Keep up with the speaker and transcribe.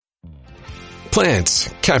Plants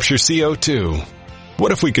capture CO2.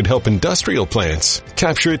 What if we could help industrial plants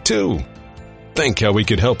capture it too? Think how we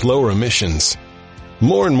could help lower emissions.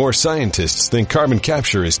 More and more scientists think carbon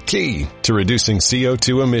capture is key to reducing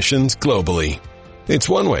CO2 emissions globally. It's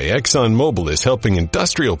one way ExxonMobil is helping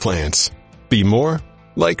industrial plants be more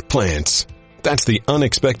like plants. That's the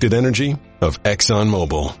unexpected energy of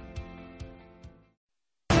ExxonMobil.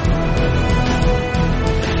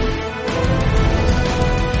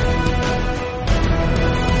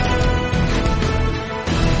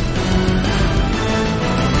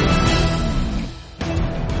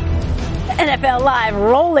 NFL Live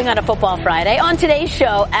rolling on a Football Friday. On today's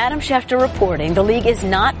show, Adam Schefter reporting the league is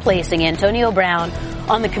not placing Antonio Brown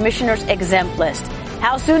on the commissioner's exempt list.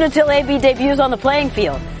 How soon until AB debuts on the playing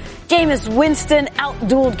field? Jameis Winston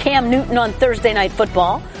outdueled Cam Newton on Thursday Night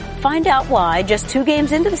Football. Find out why, just 2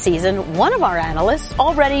 games into the season, one of our analysts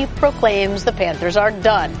already proclaims the Panthers are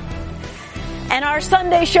done. And our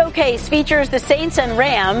Sunday showcase features the Saints and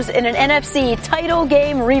Rams in an NFC title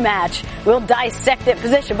game rematch. We'll dissect it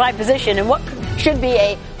position by position in what should be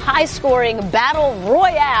a high-scoring battle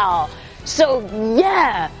royale. So,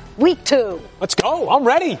 yeah, week 2. Let's go. I'm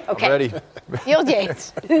ready. Okay. I'm ready. Field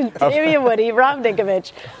Yates, Damien Woody, Rob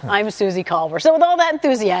Ninkovich. I'm Suzy Kolber. So with all that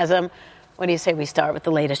enthusiasm, what do you say we start with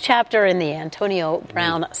the latest chapter in the Antonio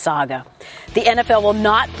Brown saga? The NFL will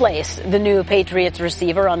not place the new Patriots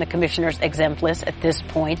receiver on the commissioner's exempt list at this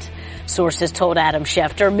point, sources told Adam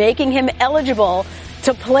Schefter, making him eligible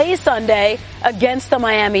to play Sunday against the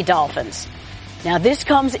Miami Dolphins. Now, this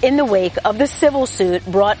comes in the wake of the civil suit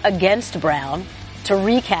brought against Brown. To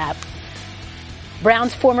recap,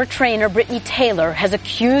 Brown's former trainer, Brittany Taylor, has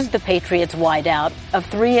accused the Patriots wideout of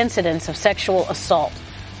 3 incidents of sexual assault.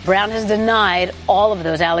 Brown has denied all of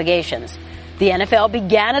those allegations. The NFL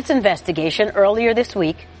began its investigation earlier this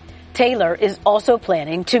week. Taylor is also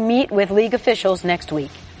planning to meet with league officials next week.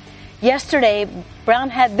 Yesterday, Brown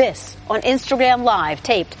had this on Instagram Live,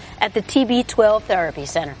 taped at the TB12 Therapy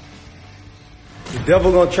Center. The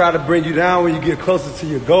devil gonna try to bring you down when you get closer to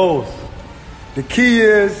your goals. The key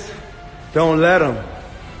is, don't let him.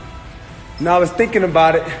 Now I was thinking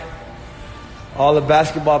about it. All the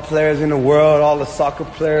basketball players in the world, all the soccer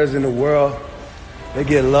players in the world, they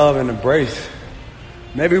get love and embrace.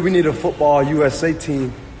 Maybe we need a football USA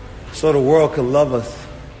team so the world can love us.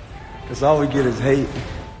 Because all we get is hate.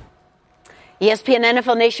 ESPN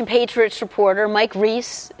NFL Nation Patriots reporter Mike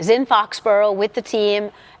Reese is in Foxborough with the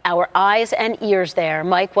team. Our eyes and ears there.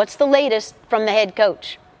 Mike, what's the latest from the head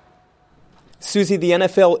coach? Suzy, the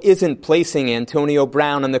NFL isn't placing Antonio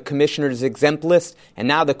Brown on the commissioner's exempt list, and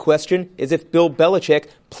now the question is if Bill Belichick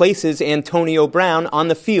places Antonio Brown on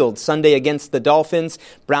the field Sunday against the Dolphins.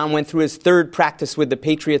 Brown went through his 3rd practice with the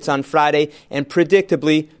Patriots on Friday, and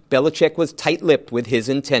predictably, Belichick was tight-lipped with his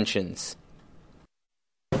intentions.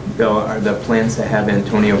 Bill, are the plans to have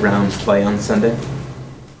Antonio Brown play on Sunday?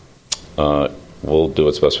 We'll do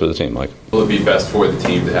what's best for the team, Mike. Will it be best for the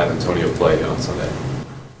team to have Antonio play on Sunday?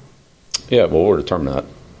 Yeah, well, we'll determine that.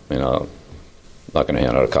 I'm not going to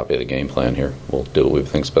hand out a copy of the game plan here. We'll do what we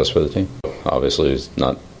think is best for the team. Obviously, he's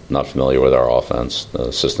not familiar with our offense.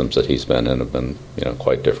 The systems that he's been in have been,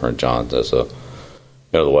 quite different. John's as the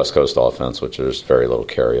West Coast offense, which there's very little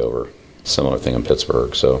carryover. Similar thing in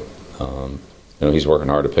Pittsburgh. So, he's working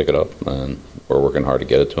hard to pick it up, and we're working hard to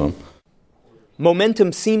get it to him.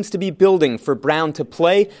 Momentum seems to be building for Brown to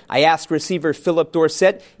play. I asked receiver Philip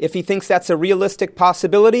Dorsett if he thinks that's a realistic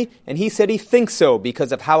possibility, and he said he thinks so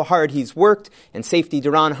because of how hard he's worked, and safety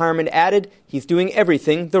Duron Harmon added he's doing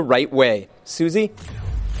everything the right way. Suzy?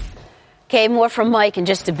 Okay, more from Mike in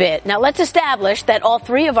just a bit. Now, let's establish that all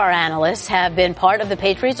 3 of our analysts have been part of the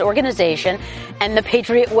Patriots organization and the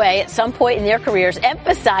Patriot way at some point in their careers,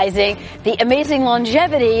 emphasizing the amazing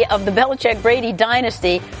longevity of the Belichick-Brady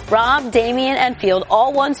dynasty. Rob, Damien, and Field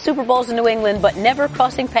all won Super Bowls in New England, but never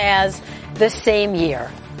crossing paths the same year.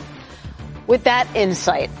 With that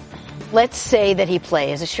insight, let's say that he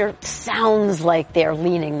plays. It sure sounds like they're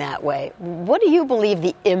leaning that way. What do you believe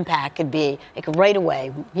the impact could be, right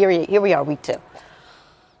away? Here we are, week 2.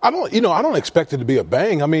 I don't expect it to be a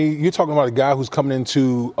bang. You're talking about a guy who's coming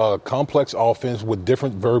into a complex offense with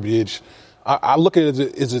different verbiage. I look at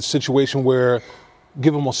it as a situation where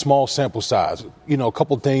give him a small sample size, a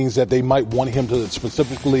couple things that they might want him to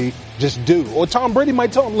specifically just do. Or Tom Brady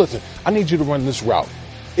might tell him, listen, I need you to run this route.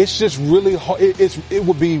 It's just really hard. It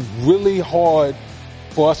would be really hard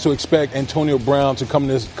for us to expect Antonio Brown to come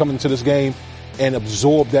into this game and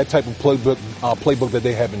absorb that type of playbook that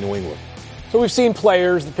they have in New England. So we've seen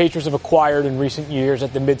players the Patriots have acquired in recent years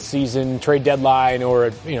at the midseason trade deadline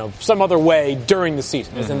or, some other way during the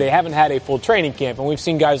season. Mm-hmm. And they haven't had a full training camp. And we've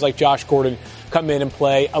seen guys like Josh Gordon come in and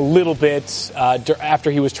play a little bit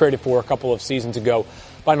after he was traded for a couple of seasons ago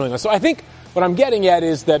by New England. So I think what I'm getting at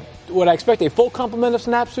is that would I expect a full complement of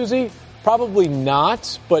snaps, Suzy? Probably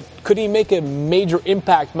not, but could he make a major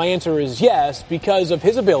impact? My answer is yes, because of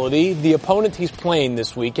his ability, the opponent he's playing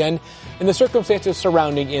this weekend, and the circumstances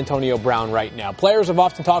surrounding Antonio Brown right now. Players have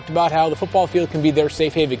often talked about how the football field can be their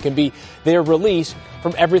safe haven, can be their release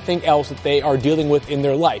from everything else that they are dealing with in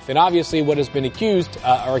their life. And obviously what has been accused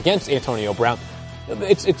or against Antonio Brown,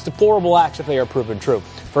 it's deplorable acts if they are proven true.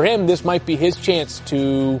 For him, this might be his chance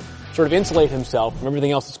to sort of insulate himself from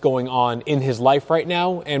everything else that's going on in his life right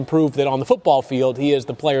now and prove that on the football field he is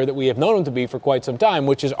the player that we have known him to be for quite some time,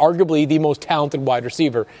 which is arguably the most talented wide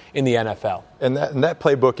receiver in the NFL. And that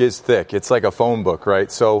playbook is thick. It's like a phone book, right?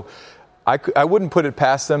 So I wouldn't put it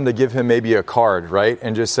past them to give him maybe a card, right?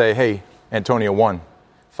 And just say, hey, Antonio, 1,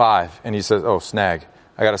 5. And he says, oh, snag.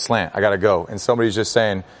 I got a slant. I got to go. And somebody's just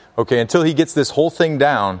saying, okay, until he gets this whole thing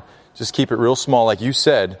down, just keep it real small, like you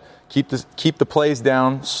said. Keep the plays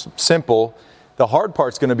down, simple. The hard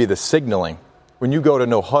part's going to be the signaling. When you go to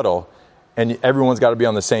no huddle and everyone's got to be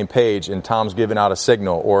on the same page and Tom's giving out a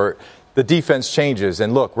signal or the defense changes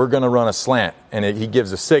and look, we're going to run a slant and he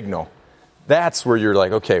gives a signal. That's where you're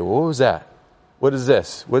like, okay, well, what was that? What is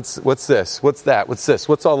this? What's this? What's that? What's this?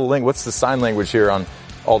 What's all the what's the sign language here on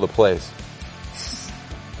all the plays?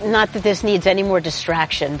 Not that this needs any more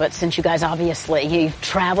distraction, but since you guys obviously, you've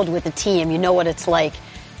traveled with the team, you know what it's like.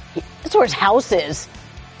 That's where his house is.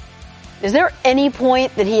 Is there any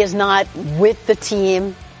point that he is not with the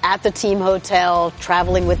team, at the team hotel,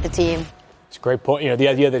 traveling with the team? It's a great point. The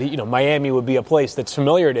idea that Miami would be a place that's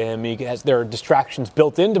familiar to him. There are distractions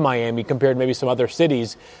built into Miami compared to maybe some other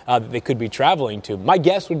cities that they could be traveling to. My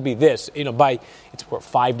guess would be this. It's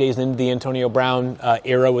 5 days into the Antonio Brown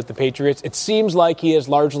era with the Patriots. It seems like he has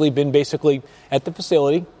largely been basically at the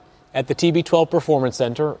facility, at the TB12 Performance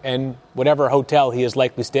Center, and whatever hotel he is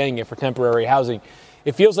likely staying at for temporary housing.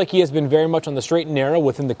 It feels like he has been very much on the straight and narrow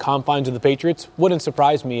within the confines of the Patriots. Wouldn't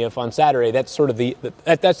surprise me if on Saturday that's sort of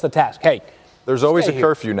that's the task. Hey, there's always a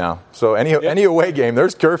curfew now. So any away game,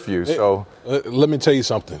 there's curfew. So let me tell you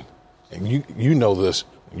something, and you know this.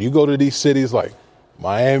 When you go to these cities like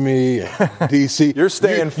Miami, D.C. You're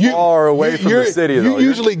staying far away from the city, though. You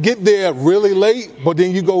usually get there really late, but then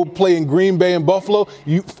you go play in Green Bay and Buffalo.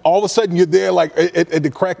 All of a sudden, you're there like at the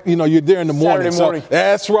crack. You're there in the morning. Saturday morning. So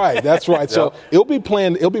that's right. That's right. Yep. So it'll be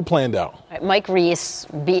planned out. Right, Mike Reese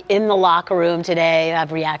be in the locker room today.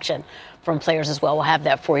 Have reaction from players as well. We'll have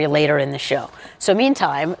that for you later in the show. So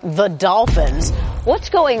meantime, the Dolphins.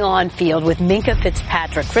 What's going on field with Minkah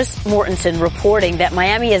Fitzpatrick? Chris Mortensen reporting that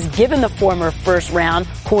Miami has given the former first-round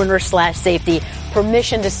corner/safety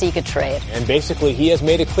permission to seek a trade. And basically, he has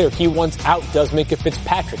made it clear he wants out, does Minkah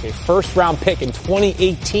Fitzpatrick, a first-round pick in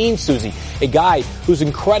 2018, Suzy. A guy whose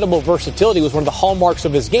incredible versatility was one of the hallmarks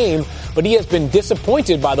of his game, but he has been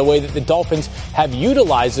disappointed by the way that the Dolphins have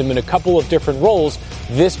utilized him in a couple of different roles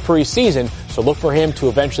this preseason. So look for him to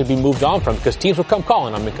eventually be moved on from because teams will come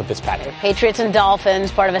calling on Minkah Fitzpatrick. Patriots and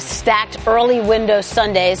Dolphins, part of a stacked early window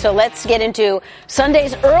Sunday. So let's get into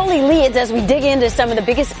Sunday's early leads as we dig into some of the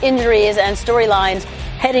biggest injuries and storylines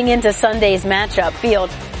heading into Sunday's matchup. Field,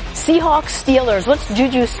 Seahawks, Steelers. What's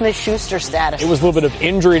Juju Smith-Schuster's status? It was a little bit of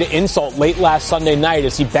injury to insult late last Sunday night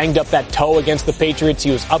as he banged up that toe against the Patriots.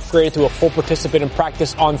 He was upgraded to a full participant in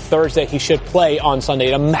practice on Thursday. He should play on Sunday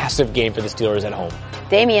in a massive game for the Steelers at home.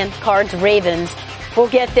 Damien, Cards, Ravens. We'll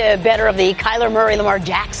get the better of the Kyler Murray-Lamar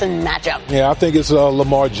Jackson matchup. Yeah, I think it's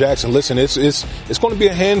Lamar Jackson. Listen, it's going to be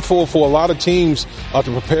a handful for a lot of teams to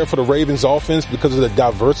prepare for the Ravens offense because of the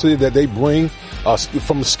diversity that they bring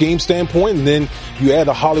from a scheme standpoint. And then you add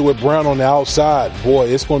a Hollywood Brown on the outside. Boy,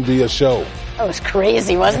 it's going to be a show. That was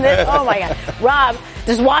crazy, wasn't it? Oh, my God. Rob,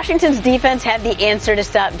 does Washington's defense have the answer to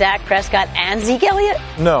stop Dak Prescott and Zeke Elliott?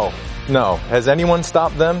 No. Has anyone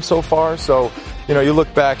stopped them so far? So, you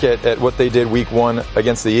look back at what they did week 1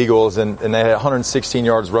 against the Eagles, and they had 116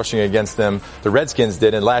 yards rushing against them. The Redskins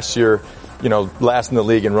did, and last year, last in the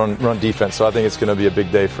league in run defense. So I think it's going to be a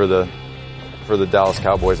big day for the Dallas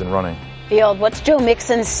Cowboys in running. Field, what's Joe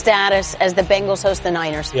Mixon's status as the Bengals host the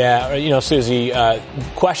Niners? Yeah, Suzy,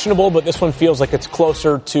 questionable, but this one feels like it's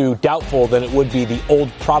closer to doubtful than it would be the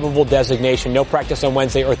old probable designation. No practice on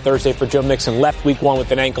Wednesday or Thursday for Joe Mixon. Left week 1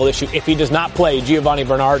 with an ankle issue. If he does not play, Giovanni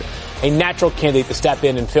Bernard, a natural candidate to step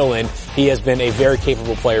in and fill in. He has been a very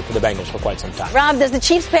capable player for the Bengals for quite some time. Rob, does the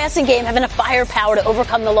Chiefs passing game have enough firepower to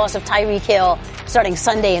overcome the loss of Tyreek Hill starting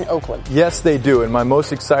Sunday in Oakland. Yes, they do. And my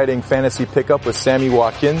most exciting fantasy pickup was Sammy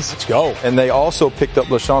Watkins. Let's go. And they also picked up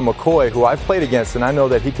LaShawn McCoy, who I've played against, and I know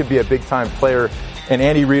that he could be a big-time player, and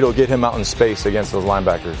Andy Reid will get him out in space against those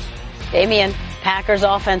linebackers. Damien, Packers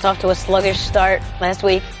offense off to a sluggish start last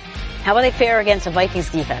week. How will they fare against the Vikings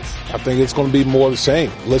defense? I think it's going to be more of the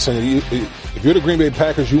same. Listen, if you're the Green Bay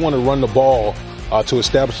Packers, you want to run the ball to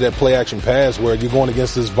establish that play-action pass where you're going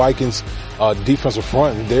against this Vikings defensive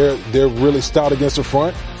front. They're really stout against the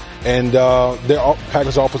front, and their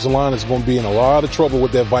Packers offensive line is going to be in a lot of trouble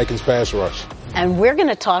with that Vikings pass rush. And we're going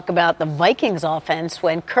to talk about the Vikings offense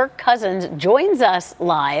when Kirk Cousins joins us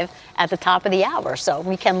live at the top of the hour. So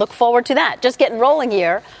we can look forward to that. Just getting rolling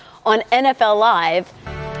here on NFL Live.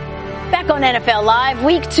 Back on NFL Live,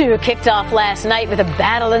 Week 2 kicked off last night with a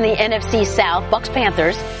battle in the NFC South.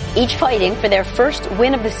 Bucs-Panthers, each fighting for their first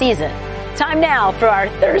win of the season. Time now for our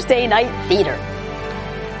Thursday Night Theater.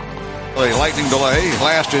 The lightning delay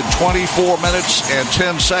lasted 24 minutes and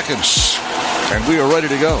 10 seconds. And we are ready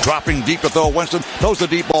to go. Dropping deep to throw. Winston throws the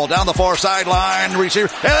deep ball down the far sideline. Receiver.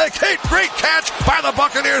 And a great catch by the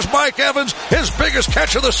Buccaneers. Mike Evans, his biggest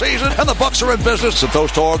catch of the season. And the Bucs are in business. And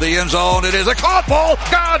throws toward the end zone. It is a caught ball.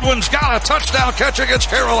 Godwin's got a touchdown catch against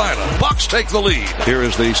Carolina. Bucs take the lead. Here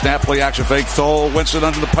is the snap play action fake throw. Winston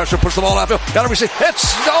under the pressure. Push the ball outfield. Got to receive.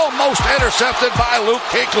 It's almost intercepted by Luke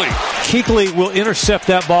Kuechly. Kuechly will intercept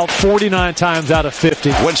that ball 49 times out of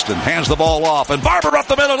 50. Winston hands the ball off. And Barber up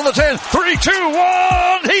the middle to the 10. 3, 2,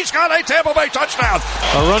 1. He's got a Tampa Bay touchdown.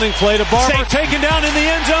 A running play to Barber, taken down in the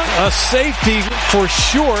end zone. A safety for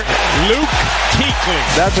short. Luke Kuechly.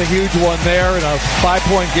 That's a huge one there in a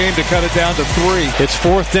 5-point game to cut it down to 3. It's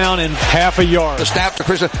 4th down and half a yard. The snap to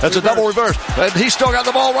Christian. That's a double reverse. And he's still got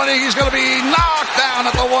the ball running. He's going to be knocked down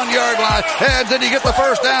at the 1-yard line. And did he get the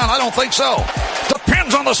first down? I don't think so.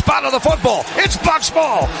 Depends on the spot of the football. It's Bucs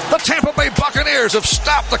ball. The Tampa Bay Buccaneers have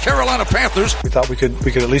stopped the Carolina Panthers. We thought we could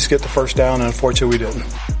at least get the first down, and unfortunately we didn't.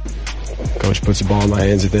 Coach puts the ball in my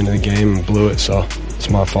hands at the end of the game and blew it, so it's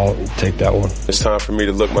my fault. Take that one. It's time for me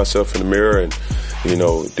to look myself in the mirror and,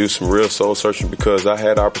 do some real soul searching because I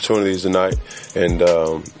had opportunities tonight and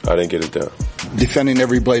I didn't get it done. Defending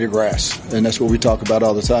every blade of grass, and that's what we talk about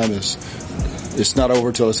all the time is it's not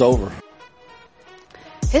over till it's over.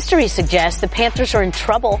 History suggests the Panthers are in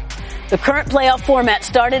trouble. The current playoff format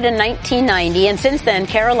started in 1990, and since then,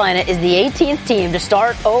 Carolina is the 18th team to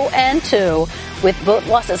start 0-2, with both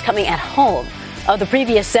losses coming at home. Of the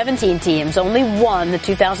previous 17 teams, only one, the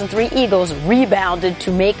 2003 Eagles, rebounded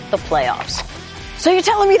to make the playoffs. So you're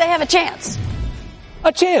telling me they have a chance?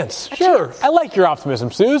 A chance. Sure. I like your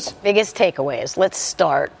optimism, Suze. Biggest takeaways. Let's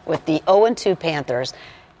start with the 0-2 Panthers.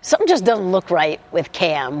 Something just doesn't look right with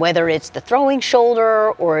Cam, whether it's the throwing shoulder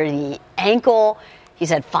or the ankle. He's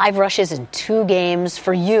had 5 rushes in 2 games.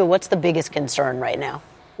 For you, what's the biggest concern right now?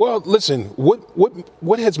 Well, listen,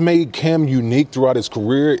 what has made Cam unique throughout his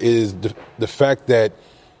career is the fact that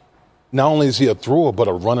not only is he a thrower, but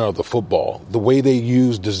a runner of the football. The way they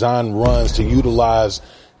use design runs to utilize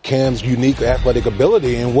Cam's unique athletic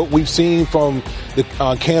ability. And what we've seen from the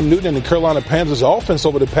Cam Newton and the Carolina Panthers offense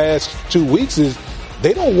over the past 2 weeks is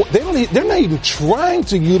they're not even trying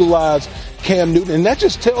to utilize Cam Newton. And that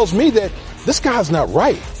just tells me that this guy's not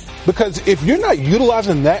right. Because if you're not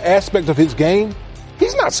utilizing that aspect of his game,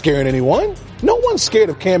 he's not scaring anyone. No one's scared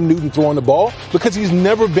of Cam Newton throwing the ball because he's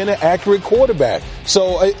never been an accurate quarterback.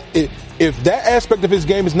 So if that aspect of his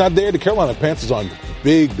game is not there, the Carolina Panthers are in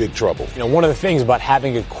big, big trouble. One of the things about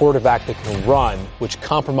having a quarterback that can run, which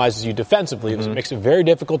compromises you defensively, is it makes it very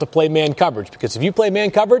difficult to play man coverage. Because if you play man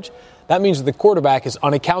coverage, that means that the quarterback is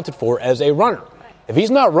unaccounted for as a runner. If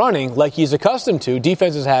he's not running like he's accustomed to,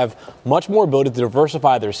 defenses have much more ability to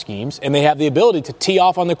diversify their schemes, and they have the ability to tee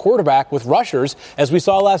off on the quarterback with rushers, as we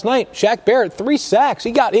saw last night. Shaq Barrett, 3 sacks.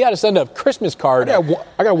 He got to send a Christmas card. I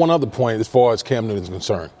got one other point as far as Cam Newton is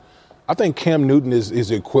concerned. I think Cam Newton is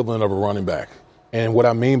the equivalent of a running back. And what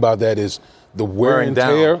I mean by that is the wear and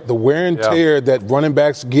tear that running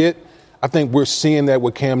backs get. I think we're seeing that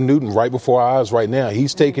with Cam Newton right before our eyes right now.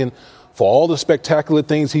 He's taken, for all the spectacular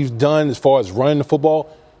things he's done as far as running the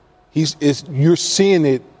football, you're seeing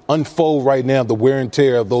it unfold right now, the wear and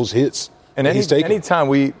tear of those hits. And anytime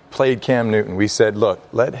we played Cam Newton, we said, look,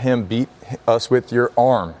 let him beat us with your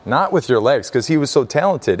arm, not with your legs, because he was so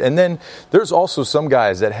talented. And then there's also some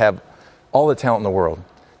guys that have all the talent in the world.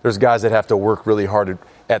 There's guys that have to work really hard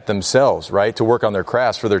at themselves, right, to work on their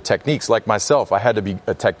crafts for their techniques. Like myself, I had to be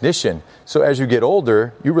a technician. So as you get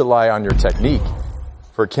older, you rely on your technique.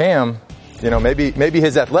 For Cam, maybe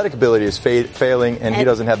his athletic ability is failing and he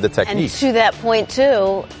doesn't have the technique. And to that point,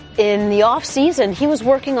 too, in the offseason, he was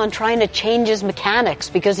working on trying to change his mechanics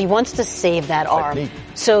because he wants to save that arm.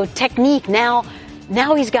 So technique, now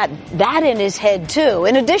he's got that in his head too,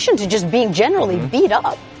 in addition to just being generally beat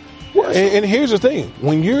up. And here's the thing.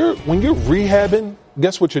 When you're rehabbing,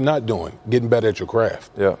 guess what you're not doing? Getting better at your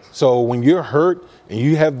craft. Yeah. So when you're hurt and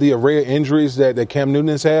you have the array of injuries that Cam Newton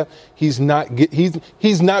has had, he's not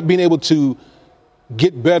being able to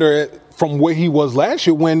get better from where he was last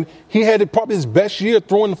year when he had probably his best year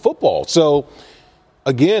throwing the football. So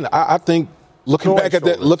again, I think looking back at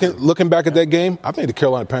that game, I think the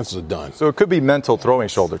Carolina Panthers are done. So it could be mental throwing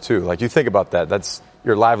shoulder too. Like you think about that. That's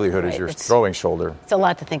your livelihood is your throwing shoulder. It's a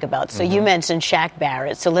lot to think about. So you mentioned Shaq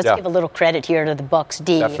Barrett. So let's give a little credit here to the Bucs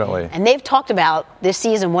D. Definitely. And they've talked about this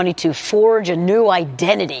season wanting to forge a new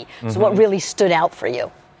identity. So what really stood out for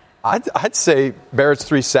you? I'd say Barrett's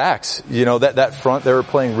 3 sacks. You know, that front, they were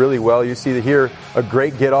playing really well. You see here a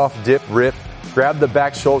great get off, dip, rip, grab the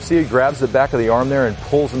back shoulder. See, he grabs the back of the arm there and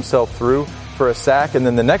pulls himself through for a sack. And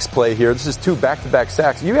then the next play here, this is 2 back-to-back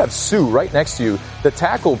sacks. You have Sue right next to you. The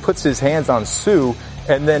tackle puts his hands on Sue,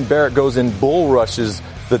 and then Barrett goes and bull rushes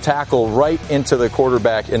the tackle right into the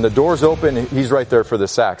quarterback. And the door's open, he's right there for the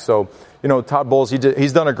sack. So, you know, Todd Bowles,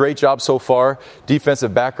 he's done a great job so far.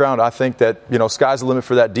 Defensive background, I think that, you know, sky's the limit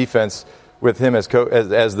for that defense with him as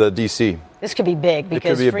the DC. This could be big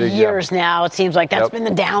because for years now it seems like that's been the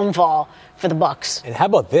downfall for the Bucs. And how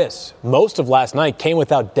about this? Most of last night came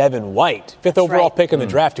without Devin White, 5th overall pick in the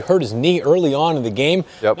draft, who hurt his knee early on in the game.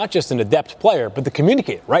 Not just an adept player, but the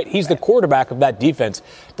communicator, right? He's the quarterback of that defense.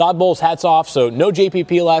 Todd Bowles, hats off. So no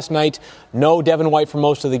JPP last night, no Devin White for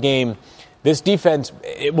most of the game. This defense,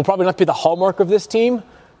 it will probably not be the hallmark of this team,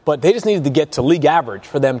 but they just needed to get to league average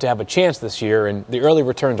for them to have a chance this year, and the early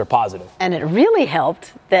returns are positive. And it really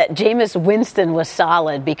helped that Jameis Winston was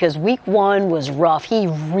solid because week 1 was rough. He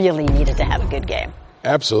really needed to have a good game.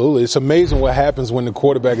 Absolutely. It's amazing what happens when the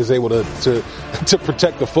quarterback is able to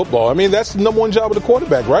protect the football. I mean, that's the number one job of the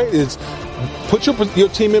quarterback, right? Is put your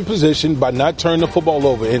team in position by not turning the football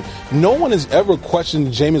over. And no one has ever questioned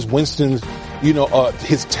Jameis Winston's,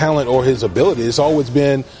 his talent or his ability. It's always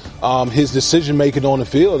been his decision-making on the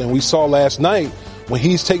field. And we saw last night when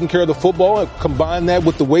he's taking care of the football and combine that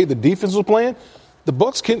with the way the defense was playing, the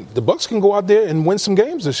Bucs can go out there and win some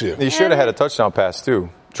games this year. He should have had a touchdown pass, too.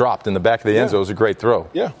 Dropped in the back of the end zone. It was a great throw.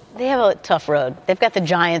 Yeah. They have a tough road. They've got the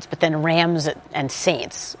Giants, but then Rams and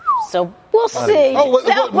Saints. So we'll see.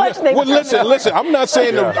 Listen. I'm not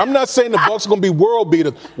saying the Bucs are going to be world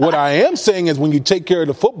beaters. What I am saying is when you take care of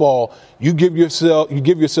the football, you give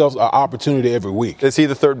yourselves an opportunity every week. Is he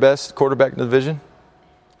the 3rd best quarterback in the division?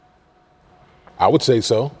 I would say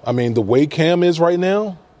so. I mean, the way Cam is right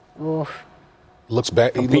now. Oof. Looks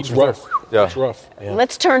bad. He looks rough. Yeah. Looks rough. Yeah.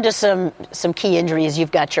 Let's turn to some key injuries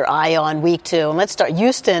you've got your eye on week 2. And let's start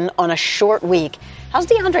Houston on a short week. How's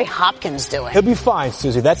DeAndre Hopkins doing? He'll be fine,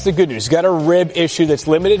 Suzy. That's the good news. He's got a rib issue that's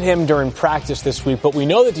limited him during practice this week. But we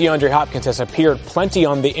know that DeAndre Hopkins has appeared plenty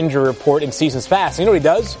on the injury report in seasons past. You know what he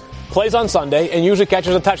does? Plays on Sunday and usually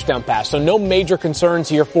catches a touchdown pass. So no major concerns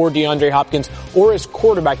here for DeAndre Hopkins or his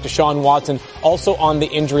quarterback, Deshaun Watson, also on the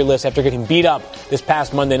injury list after getting beat up this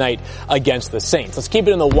past Monday night against the Saints. Let's keep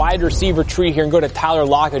it in the wide receiver tree here and go to Tyler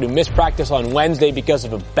Lockett, who missed practice on Wednesday because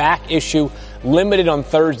of a back issue, limited on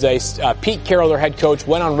Thursday. Pete Carroll, their head coach,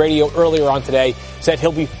 went on radio earlier on today, said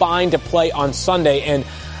he'll be fine to play on Sunday. And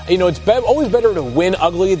it's always better to win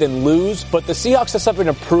ugly than lose, but the Seahawks have something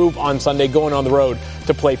to prove on Sunday going on the road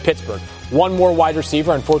to play Pittsburgh. One more wide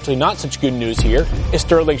receiver, unfortunately not such good news here, is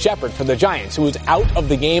Sterling Shepard for the Giants, who is out of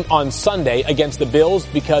the game on Sunday against the Bills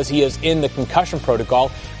because he is in the concussion protocol.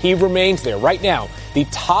 He remains there. Right now, the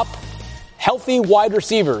top healthy wide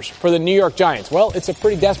receivers for the New York Giants. Well, it's a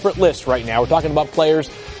pretty desperate list right now. We're talking about players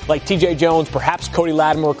like T.J. Jones, perhaps Cody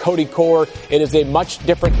Lattimore, Cody Core. It is a much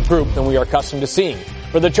different group than we are accustomed to seeing.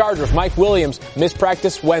 For the Chargers, Mike Williams missed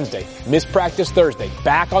practice Wednesday, missed practice Thursday,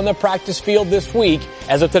 back on the practice field this week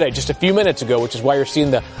as of today, just a few minutes ago, which is why you're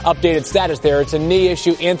seeing the updated status there. It's a knee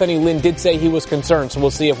issue. Anthony Lynn did say he was concerned, so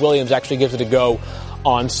we'll see if Williams actually gives it a go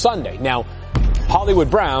on Sunday. Now,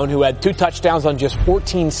 Hollywood Brown, who had 2 touchdowns on just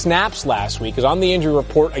 14 snaps last week, is on the injury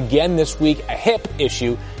report again this week, a hip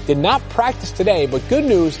issue. Did not practice today, but good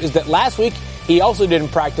news is that last week he also didn't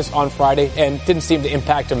practice on Friday and didn't seem to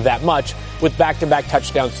impact him that much with back-to-back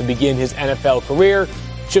touchdowns to begin his NFL career.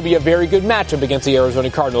 Should be a very good matchup against the Arizona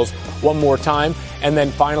Cardinals one more time. And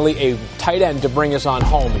then finally a tight end to bring us on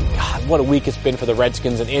home. And God, what a week it's been for the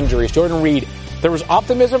Redskins and injuries. Jordan Reed There was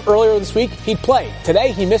optimism earlier this week. He'd play.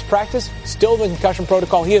 Today, he missed practice, still in the concussion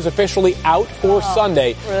protocol. He is officially out for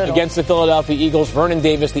Sunday against the Philadelphia Eagles. Vernon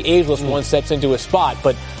Davis, the ageless one, steps into his spot.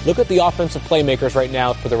 But look at the offensive playmakers right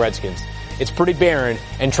now for the Redskins. It's pretty barren.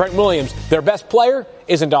 And Trent Williams, their best player,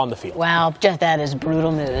 isn't on the field. Wow, that is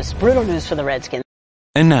brutal news. Brutal news for the Redskins.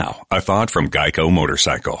 And now, a thought from Geico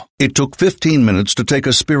Motorcycle. It took 15 minutes to take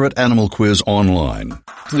a spirit animal quiz online.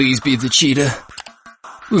 Please be the cheetah.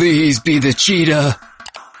 Please be the cheetah.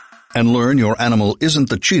 And learn your animal isn't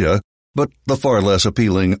the cheetah, but the far less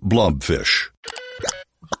appealing blobfish.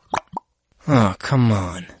 Oh, come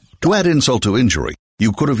on. To add insult to injury,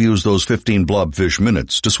 you could have used those 15 blobfish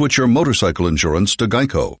minutes to switch your motorcycle insurance to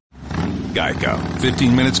Geico. Geico.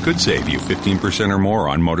 15 minutes could save you 15% or more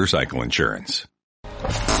on motorcycle insurance.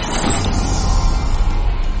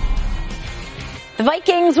 The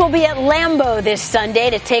Vikings will be at Lambeau this Sunday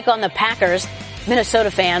to take on the Packers. Minnesota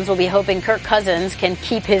fans will be hoping Kirk Cousins can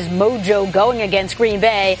keep his mojo going against Green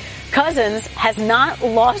Bay. Cousins has not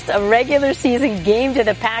lost a regular season game to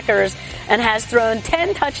the Packers and has thrown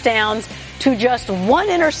 10 touchdowns to just 1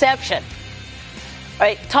 interception. All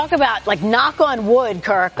right, talk about knock on wood,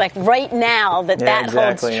 Kirk, right now that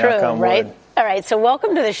exactly. holds true, right? Wood. All right, so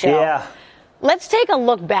welcome to the show. Yeah. Let's take a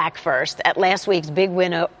look back first at last week's big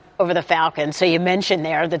win over the Falcons. So you mentioned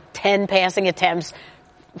there the 10 passing attempts,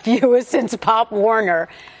 fewest since Pop Warner.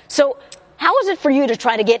 So how is it for you to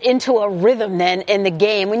try to get into a rhythm then in the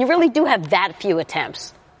game when you really do have that few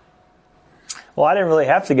attempts? Well, I didn't really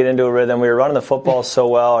have to get into a rhythm. We were running the football so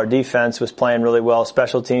well. Our defense was playing really well.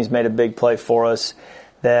 Special teams made a big play for us.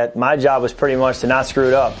 That my job was pretty much to not screw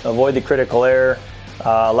it up, avoid the critical error,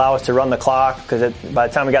 allow us to run the clock, because by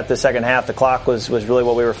the time we got to the second half, the clock was really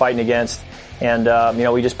what we were fighting against. And,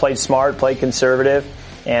 we just played smart, played conservative.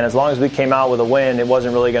 And as long as we came out with a win, it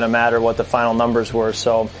wasn't really going to matter what the final numbers were.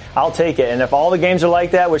 So I'll take it. And if all the games are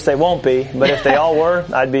like that, which they won't be, but if they all were,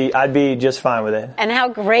 I'd be just fine with it. And how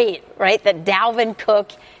great, right, that Dalvin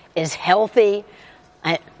Cook is healthy.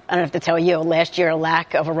 I don't have to tell you, last year a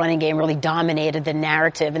lack of a running game really dominated the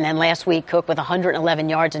narrative. And then last week, Cook with 111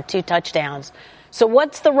 yards and 2 touchdowns. So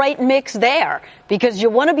what's the right mix there? Because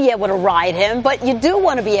you want to be able to ride him, but you do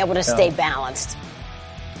want to be able to stay balanced.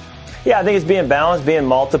 Yeah, I think it's being balanced, being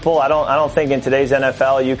multiple. I don't think in today's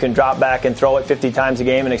NFL you can drop back and throw it 50 times a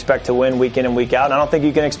game and expect to win week in and week out. And I don't think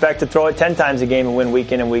you can expect to throw it 10 times a game and win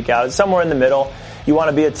week in and week out. It's somewhere in the middle. You want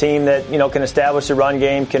to be a team that, can establish the run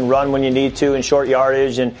game, can run when you need to in short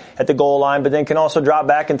yardage and at the goal line, but then can also drop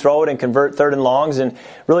back and throw it and convert third and longs and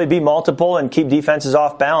really be multiple and keep defenses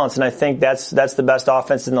off balance. And I think that's the best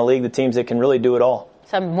offense in the league, the teams that can really do it all.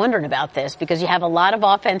 So I'm wondering about this because you have a lot of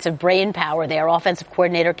offensive brain power there. Offensive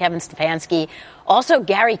coordinator Kevin Stefanski. Also,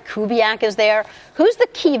 Gary Kubiak is there. Who's the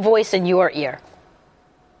key voice in your ear?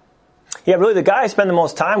 Yeah, really the guy I spend the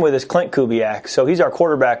most time with is Clint Kubiak. So he's our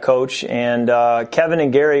quarterback coach, and Kevin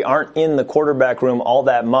and Gary aren't in the quarterback room all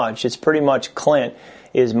that much. It's pretty much Clint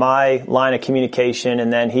is my line of communication,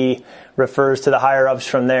 and then he refers to the higher-ups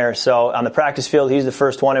from there. So on the practice field, he's the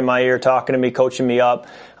first one in my ear talking to me, coaching me up.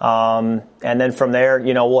 And then from there,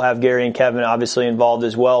 we'll have Gary and Kevin obviously involved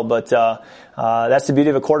as well. But that's the beauty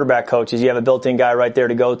of a quarterback coach is you have a built-in guy right there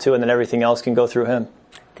to go to, and then everything else can go through him.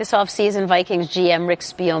 This offseason, Vikings GM Rick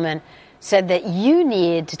Spielman said that you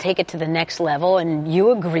need to take it to the next level, and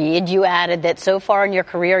you agreed. You added that so far in your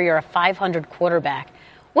career, you're a 500 quarterback.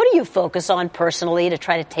 What do you focus on personally to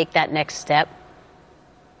try to take that next step?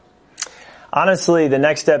 Honestly, the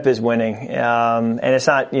next step is winning. And it's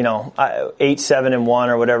not, 8-7-1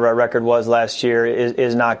 or whatever our record was last year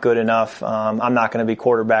is not good enough. I'm not going to be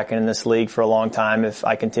quarterbacking in this league for a long time if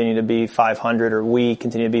I continue to be 500 or we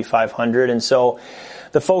continue to be 500. And so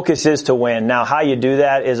the focus is to win. Now, how you do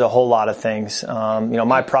that is a whole lot of things.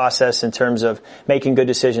 My process in terms of making good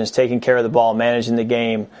decisions, taking care of the ball, managing the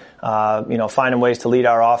game, finding ways to lead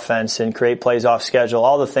our offense and create plays off schedule,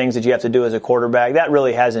 all the things that you have to do as a quarterback, that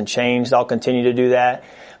really hasn't changed. I'll continue to do that.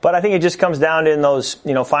 But I think it just comes down to in those,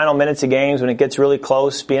 final minutes of games when it gets really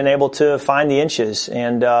close, being able to find the inches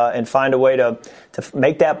and find a way to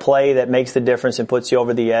make that play that makes the difference and puts you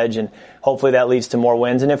over the edge. And hopefully that leads to more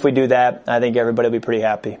wins. And if we do that, I think everybody will be pretty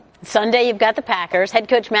happy. Sunday, you've got the Packers. Head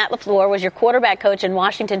coach Matt LaFleur was your quarterback coach in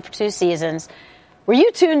Washington for 2 seasons. Were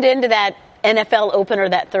you tuned into that NFL opener,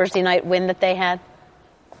 that Thursday night win that they had?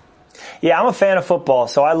 Yeah, I'm a fan of football,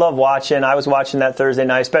 so I love watching. I was watching that Thursday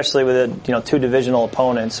night, especially with 2 divisional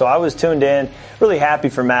opponents. So I was tuned in, really happy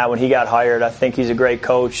for Matt when he got hired. I think he's a great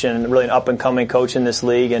coach and really an up-and-coming coach in this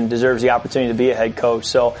league and deserves the opportunity to be a head coach.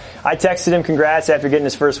 So I texted him congrats after getting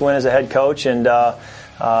his first win as a head coach, and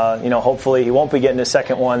hopefully he won't be getting his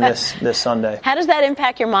second one this Sunday. How does that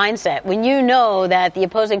impact your mindset when you know that the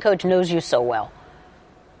opposing coach knows you so well?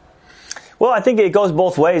 Well, I think it goes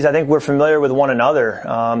both ways. I think we're familiar with one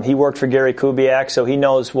another. He worked for Gary Kubiak, so he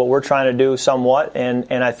knows what we're trying to do somewhat,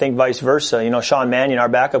 and I think vice versa. Sean Mannion, our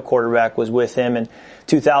backup quarterback, was with him in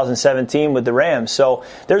 2017 with the Rams. So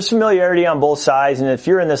there's familiarity on both sides, and if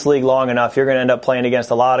you're in this league long enough, you're going to end up playing against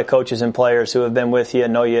a lot of coaches and players who have been with you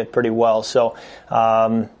and know you pretty well. So,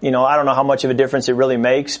 I don't know how much of a difference it really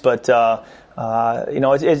makes, but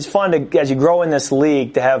it's fun to, as you grow in this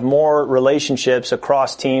league, to have more relationships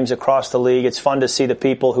across teams, across the league. It's fun to see the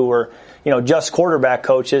people who were, just quarterback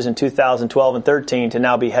coaches in 2012 and 13 to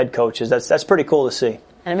now be head coaches. That's pretty cool to see.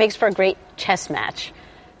 And it makes for a great chess match.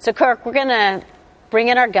 So, Kirk, we're going to bring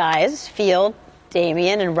in our guys, Field,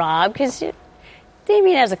 Damien, and Rob, because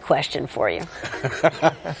Damien has a question for you.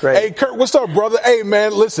 Great. Hey, Kirk, what's up, brother? Hey,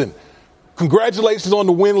 man, listen. Congratulations on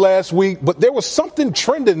the win last week, but there was something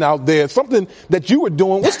trending out there, something that you were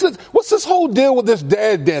doing. What's this whole deal with this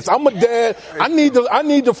dad dance? I'm a dad. I need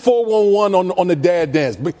the 411 on the dad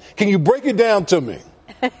dance. Can you break it down to me?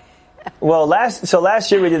 Well,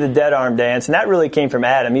 last year we did the dead arm dance, and that really came from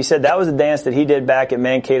Adam. He said that was a dance that he did back at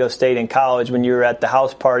Mankato State in college when you were at the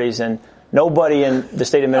house parties and nobody in the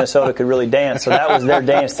state of Minnesota could really dance, so that was their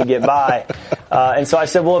dance to get by. And so I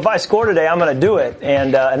said, well, if I score today, I'm going to do it.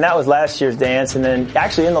 And that was last year's dance. And then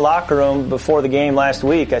actually in the locker room before the game last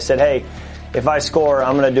week, I said, hey, if I score,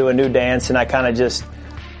 I'm going to do a new dance. And I kind of just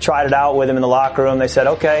tried it out with him in the locker room. They said,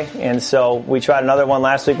 okay. And so we tried another one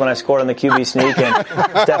last week when I scored on the QB sneak, and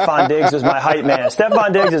Stephon Diggs was my hype man.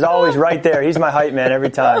 Stephon Diggs is always right there. He's my hype man every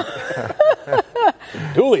time.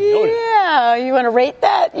 Yeah, you want to rate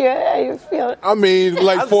that? Yeah, you feel. I mean,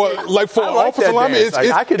 for offensive lineman,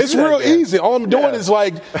 it's real easy. All I'm doing is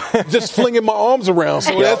just flinging my arms around.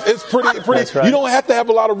 So it's pretty. Right. You don't have to have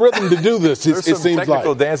a lot of rhythm to do this. There's some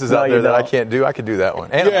technical dances out there that I can't do. I could do that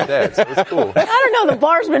one, and I'm dead, so it's cool. I don't know. The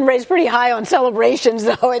bar's been raised pretty high on celebrations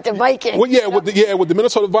though at the Vikings. Well, with the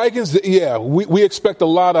Minnesota Vikings, we expect a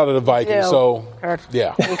lot out of the Vikings. So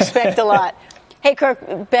we expect a lot. Hey,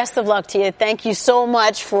 Kirk, best of luck to you. Thank you so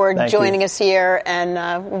much for joining us here,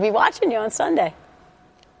 and we'll be watching you on Sunday.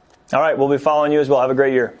 All right, we'll be following you as well. Have a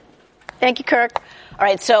great year. Thank you, Kirk. All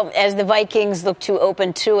right, so as the Vikings look to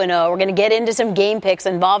open 2-0, we're going to get into some game picks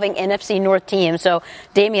involving NFC North teams. So,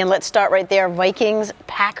 Damien, let's start right there. Vikings,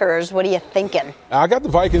 Packers, what are you thinking? I got the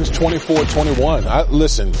Vikings 24-21.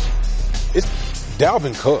 Listen, it's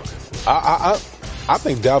Dalvin Cook. I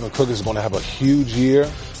think Dalvin Cook is going to have a huge year.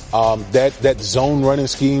 That zone running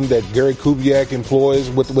scheme that Gary Kubiak employs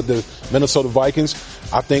with the Minnesota Vikings,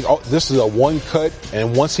 I think this is a one cut,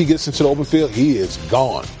 and once he gets into the open field, he is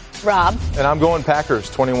gone. Rob? And I'm going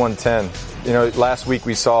Packers 21-10. Last week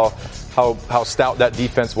we saw how stout that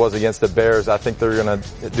defense was against the Bears. I think they're going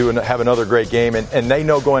to have another great game, and they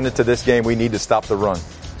know going into this game we need to stop the run.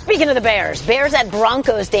 Speaking of the Bears at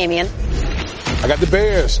Broncos, Damien. I got the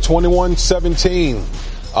Bears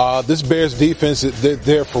 21-17. This Bears defense,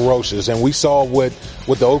 they're ferocious, and we saw what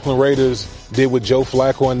the Oakland Raiders did with Joe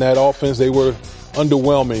Flacco in that offense. They were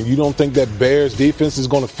underwhelming. You don't think that Bears defense is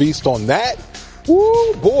going to feast on that?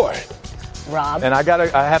 Woo, boy. Rob? And I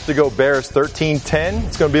have to go Bears 13-10.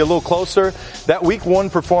 It's going to be a little closer. That week 1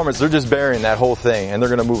 performance, they're just burying that whole thing, and they're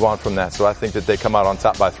going to move on from that. So I think that they come out on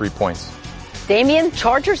top by 3 points. Damien,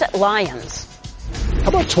 Chargers at Lions. How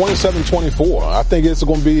about 27-24? I think it's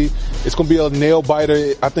going to be a nail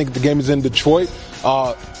biter. I think the game is in Detroit.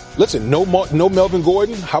 Listen, no Melvin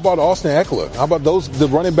Gordon. How about Austin Eckler? How about the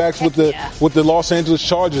running backs with the Los Angeles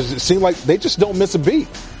Chargers? It seems like they just don't miss a beat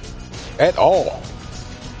at all.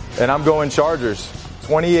 And I'm going Chargers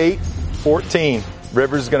 28-14.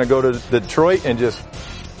 Rivers is going to go to Detroit and just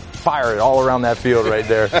fire it all around that field right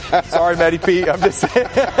there. Sorry, Matty P. I'm just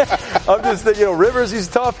Rivers, he's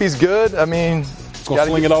tough. He's good. I mean, he's going to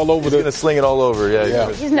sling it all over. He's going to sling it all over.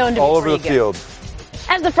 Yeah. He's known to be all over the good. field.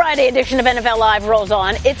 As the Friday edition of NFL Live rolls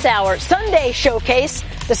on, it's our Sunday showcase.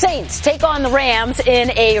 The Saints take on the Rams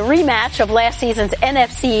in a rematch of last season's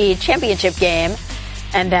NFC Championship game,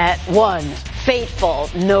 and that one fateful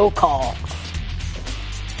no call.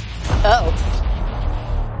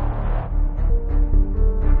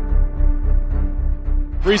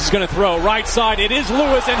 Reese is going to throw right side. It is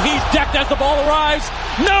Lewis, and he's decked as the ball arrives.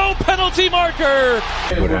 No penalty marker.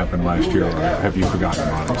 What happened last year? Or have you forgotten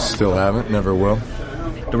about it? Still haven't. Never will.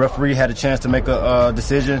 The referee had a chance to make a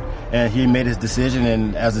decision, and he made his decision,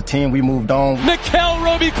 and as a team, we moved on. Nickel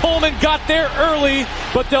Roby-Coleman got there early,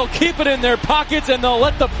 but they'll keep it in their pockets, and they'll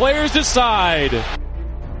let the players decide.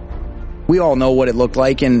 we all know what it looked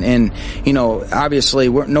like, and you know, obviously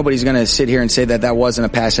nobody's going to sit here and say that wasn't a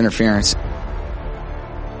pass interference.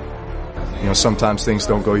 You know, sometimes things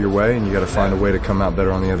don't go your way, and you got to find a way to come out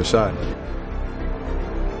better on the other side.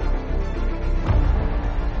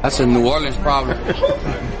 That's a New Orleans problem.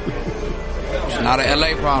 It's not an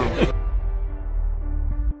LA problem.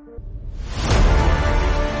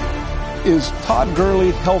 Is Todd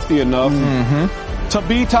Gurley healthy enough to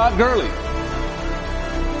be Todd Gurley?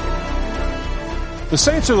 The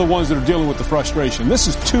Saints are the ones that are dealing with the frustration. This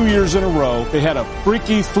is 2 years in a row. They had a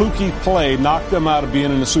freaky, fluky play knock them out of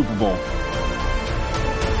being in the Super Bowl.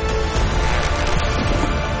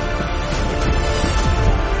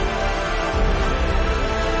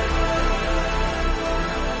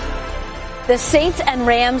 The Saints and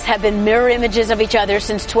Rams have been mirror images of each other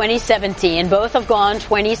since 2017. Both have gone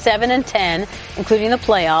 27-10, including the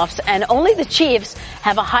playoffs, and only the Chiefs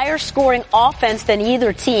have a higher scoring offense than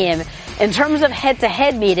either team. In terms of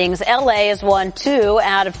head-to-head meetings, LA has won 2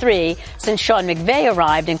 out of 3 since Sean McVay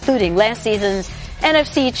arrived, including last season's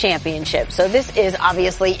NFC Championship. So this is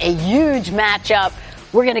obviously a huge matchup.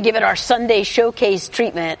 We're going to give it our Sunday showcase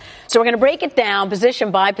treatment. So we're going to break it down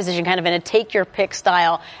position by position, kind of in a take-your-pick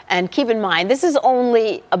style. And keep in mind, this is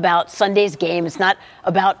only about Sunday's game. It's not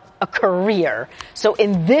about a career. So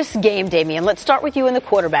in this game, Damien, let's start with you and the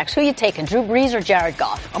quarterbacks. Who are you taking, Drew Brees or Jared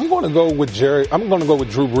Goff? I'm going to go with I'm going to go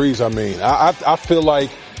with Drew Brees. I feel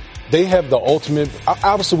like they have the ultimate.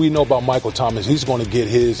 Obviously, we know about Michael Thomas. He's going to get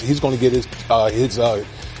his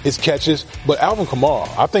catches, but Alvin Kamara,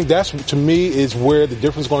 I think that's, to me, is where the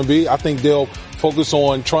difference is going to be. I think they'll focus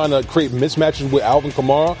on trying to create mismatches with Alvin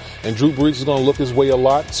Kamara, and Drew Brees is going to look his way a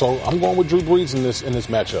lot. So I'm going with Drew Brees in this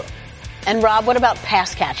matchup. And Rob, what about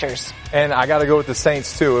pass catchers? And I got to go with the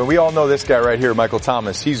Saints too. And we all know this guy right here, Michael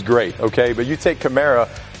Thomas. He's great, okay? But you take Kamara,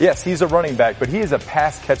 yes, he's a running back, but he is a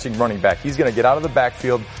pass-catching running back. He's going to get out of the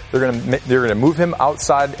backfield. They're going to move him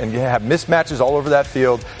outside and have mismatches all over that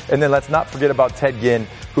field. And then let's not forget about Ted Ginn,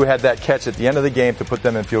 who had that catch at the end of the game to put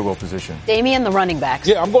them in field goal position. Damien, the running backs.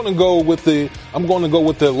 Yeah, I'm going to go with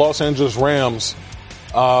the Los Angeles Rams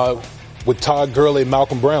with Todd Gurley and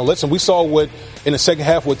Malcolm Brown. Listen, we saw in the second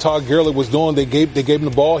half what Todd Gurley was doing. They gave him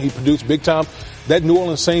the ball. He produced big time. That New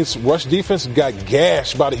Orleans Saints rush defense got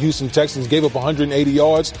gashed by the Houston Texans, gave up 180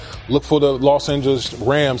 yards. Look for the Los Angeles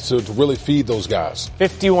Rams to really feed those guys.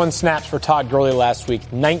 51 snaps for Todd Gurley last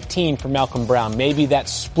week, 19 for Malcolm Brown. Maybe that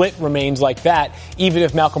split remains like that, even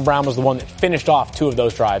if Malcolm Brown was the one that finished off 2 of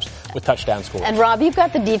those drives with touchdown scores. And Rob, you've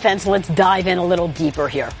got the defense. Let's dive in a little deeper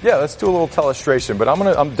here. Yeah, let's do a little telestration, but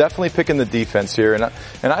I'm definitely picking the defense here, and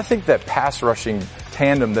I think that pass rushing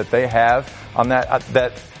tandem that they have on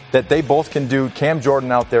that they both can do. Cam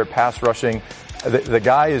Jordan out there pass rushing, the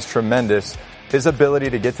guy is tremendous. His ability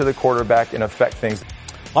to get to the quarterback and affect things.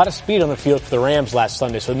 A lot of speed on the field for the Rams last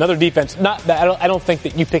Sunday. So another defense. Not that I don't think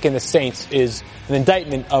that you picking the Saints is an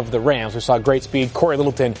indictment of the Rams. We saw great speed. Corey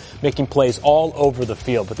Littleton making plays all over the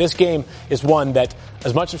field. But this game is one that,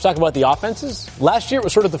 as much as we talk about the offenses, last year it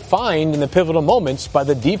was sort of defined in the pivotal moments by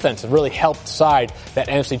the defense that really helped decide that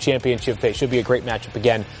NFC Championship pace. Should be a great matchup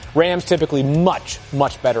again. Rams typically much,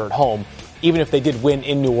 much better at home, even if they did win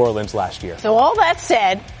in New Orleans last year. So all that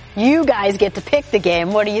said, you guys get to pick the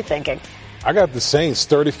game. What are you thinking? I got the Saints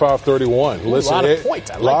 35-31. Listen, a lot of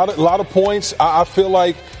points. lot of points. I feel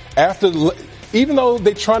like even though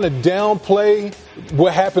they're trying to downplay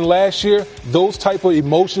what happened last year, those type of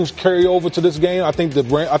emotions carry over to this game. I think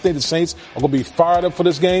the Saints are going to be fired up for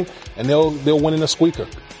this game, and they'll win in a squeaker.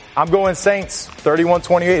 I'm going Saints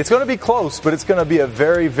 31-28. It's going to be close, but it's going to be a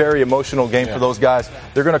very, very emotional game for those guys.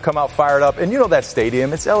 They're going to come out fired up. And you know that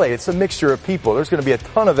stadium, it's LA. It's a mixture of people. There's going to be a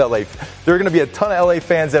ton of LA. There are going to be a ton of LA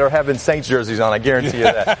fans that are having Saints jerseys on. I guarantee you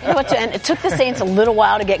that. You know what, and it took the Saints a little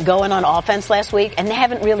while to get going on offense last week, and they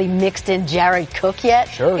haven't really mixed in Jared Cook yet.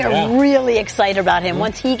 Sure, They're really excited about him.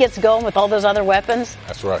 Once he gets going with all those other weapons.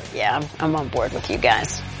 That's right. Yeah, I'm on board with you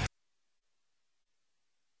guys.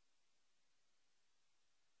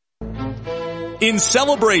 In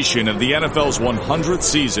celebration of the NFL's 100th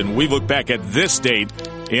season, we look back at this date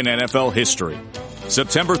in NFL history.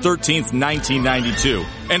 September 13th, 1992.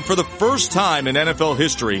 And for the first time in NFL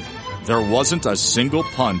history, there wasn't a single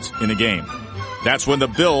punt in a game. That's when the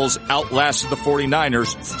Bills outlasted the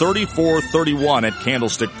 49ers 34-31 at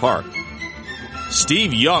Candlestick Park.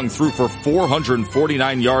 Steve Young threw for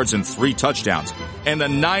 449 yards and 3 touchdowns, and the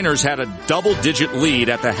Niners had a double-digit lead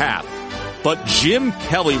at the half. But Jim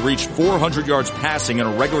Kelly reached 400 yards passing in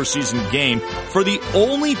a regular season game for the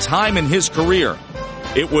only time in his career.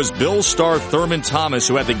 It was Bills star Thurman Thomas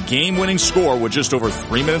who had the game-winning score with just over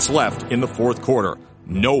 3 minutes left in the fourth quarter.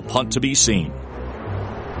 No punt to be seen.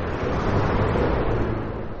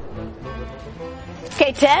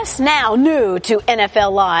 Okay, Tess, now new to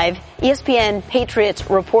NFL Live, ESPN Patriots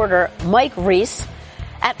reporter Mike Reese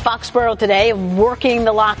at Foxborough today, working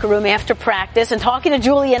the locker room after practice and talking to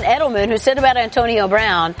Julian Edelman, who said about Antonio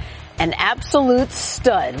Brown, an absolute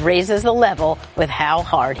stud, raises the level with how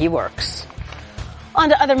hard he works. On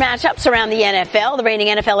to other matchups around the NFL. The reigning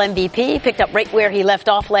NFL MVP picked up right where he left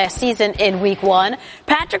off last season in Week 1.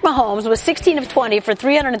 Patrick Mahomes was 16 of 20 for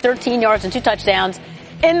 313 yards and 2 touchdowns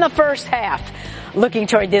in the first half. Looking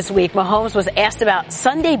toward this week, Mahomes was asked about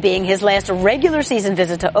Sunday being his last regular season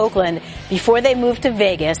visit to Oakland before they moved to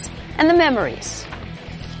Vegas and the memories.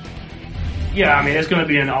 Yeah, I mean, it's going to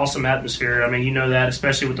be an awesome atmosphere. I mean, you know that,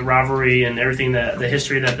 especially with the rivalry and everything, the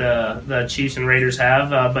history that the Chiefs and Raiders have.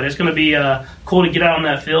 But it's going to be cool to get out on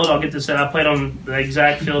that field. I'll get to say I played on the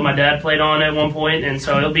exact field my dad played on at one point, and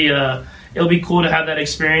so it'll be cool to have that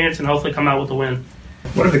experience and hopefully come out with a win.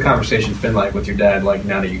 What have the conversations been like with your dad, like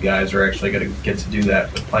now that you guys are actually going to get to do that,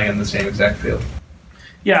 playing on the same exact field?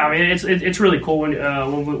 Yeah, I mean it's really cool when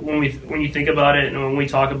you think about it and when we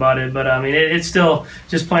talk about it. But I mean it's still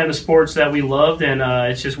just playing the sports that we loved, and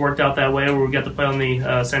it's just worked out that way where we got to play on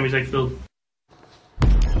the same exact field.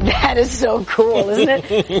 That is so cool, isn't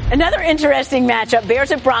it? Another interesting matchup: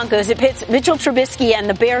 Bears at Broncos. It pits Mitchell Trubisky and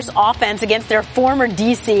the Bears offense against their former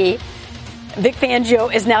DC. Vic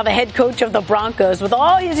Fangio is now the head coach of the Broncos. With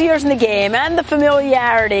all his years in the game and the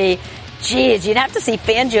familiarity, geez, you'd have to see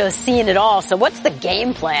Fangio seeing it all. So what's the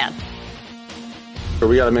game plan?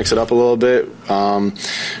 We got to mix it up a little bit.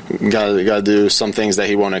 We got to do some things that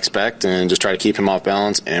he won't expect and just try to keep him off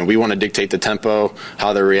balance. And we want to dictate the tempo,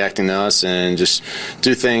 how they're reacting to us, and just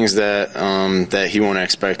do things that that he won't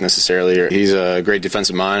expect necessarily. He's a great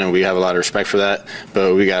defensive mind, and we have a lot of respect for that.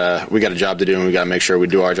 But we got a job to do, and we got to make sure we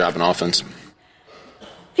do our job in offense.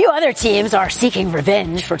 A few other teams are seeking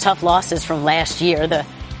revenge for tough losses from last year. The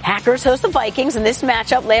Packers host the Vikings in this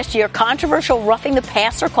matchup last year. Controversial roughing the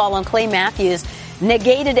passer call on Clay Matthews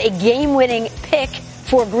negated a game-winning pick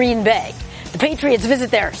for Green Bay. The Patriots visit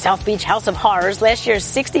their South Beach House of Horrors. Last year's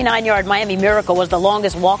 69-yard Miami Miracle was the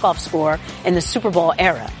longest walk-off score in the Super Bowl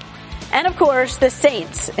era. And, of course, the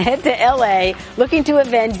Saints head to L.A. looking to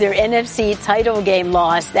avenge their NFC title game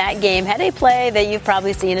loss. That game had a play that you've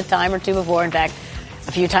probably seen a time or two before. In fact,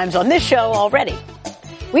 a few times on this show already.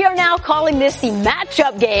 We are now calling this the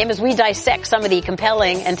matchup game as we dissect some of the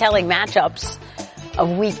compelling and telling matchups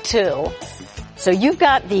of Week 2. So you've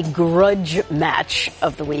got the grudge match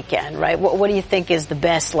of the weekend, right? What do you think is the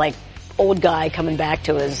best, like, old guy coming back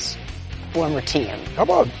to his former team? How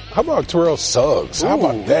about Terrell Suggs? How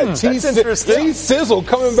about that? That's interesting. T-Sizzle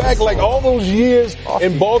coming back like all those years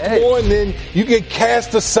in Baltimore, and then you get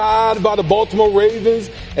cast aside by the Baltimore Ravens,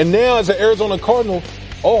 and now as an Arizona Cardinal,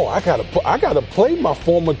 I gotta play my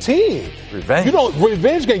former team. Revenge.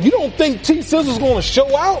 Revenge game. You don't think T-Sizzle's going to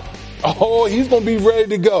show out? Oh, he's going to be ready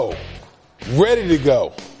to go. Ready to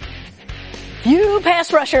go. Few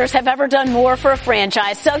pass rushers have ever done more for a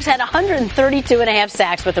franchise. Suggs had 132.5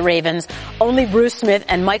 sacks with the Ravens. Only Bruce Smith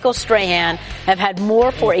and Michael Strahan have had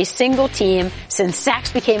more for a single team since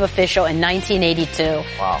sacks became official in 1982.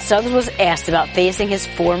 Wow. Suggs was asked about facing his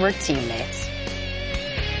former teammates.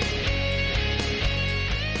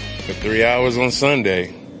 For 3 hours on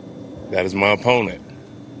Sunday, that is my opponent.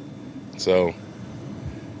 So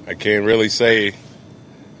I can't really say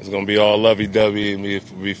it's going to be all lovey-dovey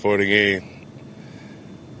before the game.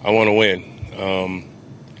 I want to win.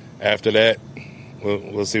 After that,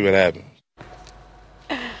 we'll see what happens.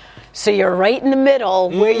 So you're right in the middle.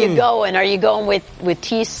 Where you going? Are you going with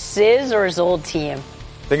T-Sizz or his old team?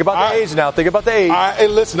 Think about the age now. Think about the age. Hey,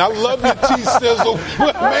 listen, I love you, T-Sizzle.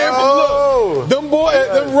 Man, but look, them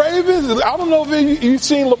Ravens, I don't know if you've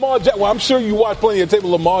seen Lamar Jackson. Well, I'm sure you watch plenty of tape of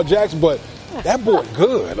Lamar Jackson, but that boy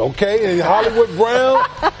good, okay? And Hollywood Brown,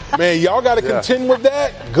 man, y'all got to contend with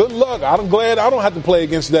that. Good luck. I'm glad I don't have to play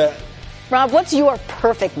against that. Rob, what's your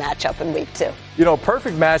perfect matchup in Week 2?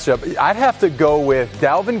 Perfect matchup. I'd have to go with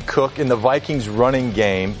Dalvin Cook in the Vikings running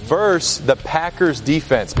game versus the Packers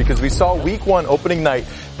defense, because we saw Week 1 opening night,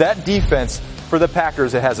 that defense for the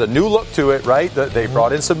Packers, it has a new look to it, right? They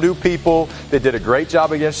brought in some new people. They did a great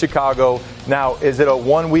job against Chicago. Now, is it a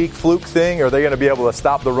 1 week fluke thing, or are they going to be able to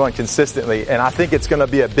stop the run consistently? And I think it's going to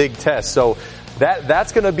be a big test. So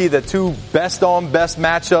that's going to be the two best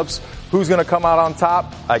matchups. Who's going to come out on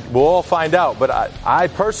top? We'll all find out. But I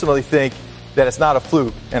personally think that it's not a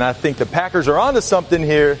fluke. And I think the Packers are onto something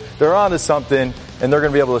here. They're onto something, and they're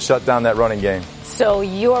going to be able to shut down that running game. So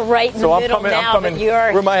you're right in the middle now, but you're...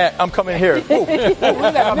 Where am I at? I'm coming here. Ooh. Should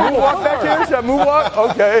I moonwalk back here? Should I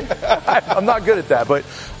moonwalk? Okay. I'm not good at that, but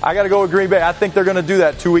I got to go with Green Bay. I think they're going to do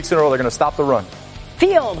that 2 weeks in a row. They're going to stop the run.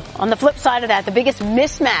 Field, on the flip side of that, the biggest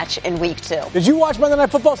mismatch in week 2. Did you watch Monday Night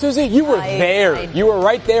Football, Suzy? You were there. You were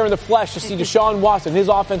right there in the flesh to see Deshaun Watson, his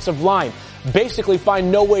offensive line, basically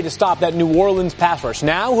find no way to stop that New Orleans pass rush.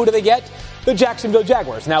 Now, who do they get? The Jacksonville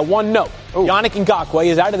Jaguars. Now, one note. Yannick Ngakoue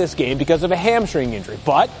is out of this game because of a hamstring injury.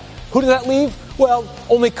 But who does that leave? Well,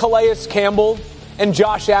 only Calais Campbell and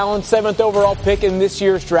Josh Allen, 7th overall pick in this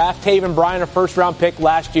year's draft. Taven Bryan, a first-round pick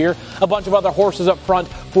last year. A bunch of other horses up front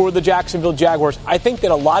for the Jacksonville Jaguars. I think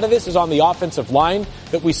that a lot of this is on the offensive line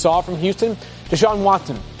that we saw from Houston. Deshaun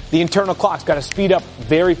Watson, the internal clock's got to speed up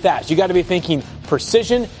very fast. You got to be thinking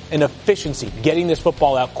precision and efficiency, getting this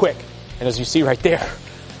football out quick. And as you see right there,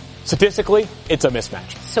 statistically, it's a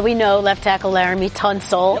mismatch. So we know left tackle Laramie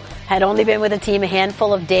Tunsil had only been with the team a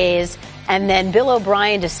handful of days, and then Bill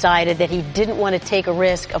O'Brien decided that he didn't want to take a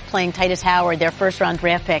risk of playing Titus Howard, their first-round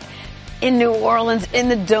draft pick, in New Orleans, in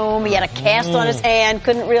the Dome. He had a cast on his hand,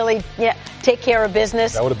 couldn't really take care of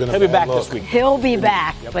business. That would have been He'll be back this week. He'll be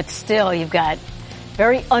back, but still, you've got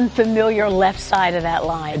very unfamiliar left side of that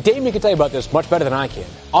line. Damien can tell you about this much better than I can.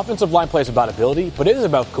 Offensive line play is about ability, but it is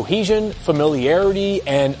about cohesion, familiarity,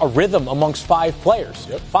 and a rhythm amongst 5 players.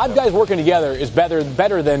 5 guys working together is better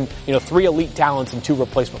than 3 elite talents and 2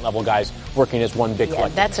 replacement level guys working as one big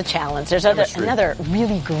collective. That's a challenge. There's another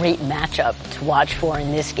really great matchup to watch for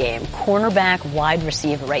in this game. Cornerback, wide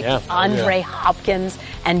receiver, right? Andre Hopkins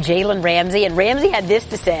and Jalen Ramsey. And Ramsey had this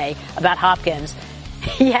to say about Hopkins.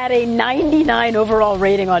 He had a 99 overall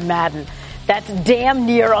rating on Madden. That's damn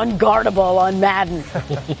near unguardable on Madden.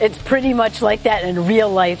 It's pretty much like that in real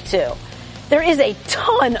life, too. There is a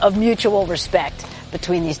ton of mutual respect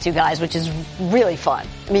between these two guys, which is really fun.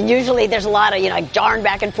 I mean, usually there's a lot of, jarring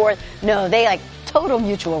back and forth. No, they total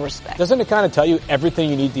mutual respect. Doesn't it kind of tell you everything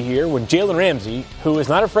you need to hear when Jalen Ramsey, who is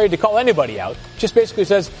not afraid to call anybody out, just basically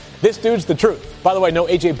says, this dude's the truth. By the way, no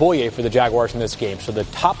A.J. Boye for the Jaguars in this game. So the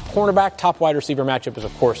top cornerback, top wide receiver matchup is,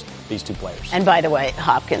 of course, these 2 players. And by the way,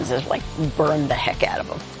 Hopkins has, burned the heck out of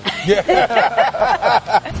him.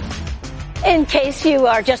 In case you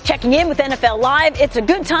are just checking in with NFL Live, it's a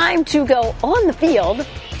good time to go on the field.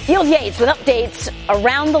 Field Yates with updates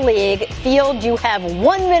around the league. Field, you have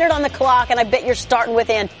 1 minute on the clock, and I bet you're starting with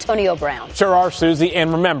Antonio Brown. Sure are, Suzy.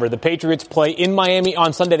 And remember, the Patriots play in Miami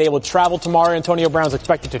on Sunday. They will travel tomorrow. Antonio Brown's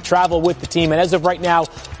expected to travel with the team, and as of right now,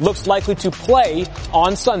 looks likely to play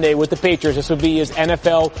on Sunday with the Patriots. This will be his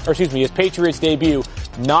his Patriots debut,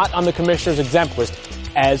 not on the commissioner's exempt list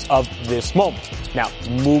as of this moment. Now,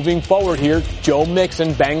 moving forward here, Joe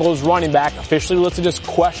Mixon, Bengals running back, officially listed as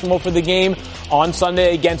questionable for the game on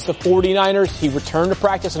Sunday against the 49ers. He returned to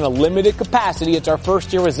practice in a limited capacity. It's our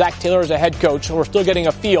first year with Zach Taylor as a head coach, and we're still getting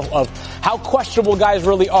a feel of how questionable guys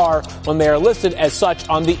really are when they are listed as such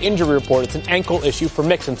on the injury report. It's an ankle issue for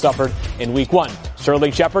Mixon, suffered in week 1.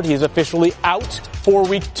 Sterling Shepard, he's officially out for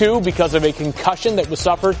week 2 because of a concussion that was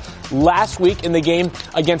suffered last week in the game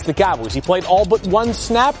against the Cowboys. He played all but 1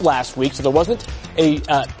 snap last week, so there wasn't a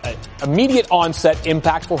immediate onset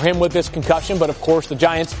impact for him with this concussion, but of course the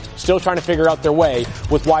Giants still trying to figure out their way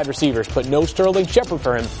with wide receivers, but no Sterling Shepard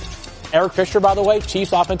for him. Eric Fisher, by the way,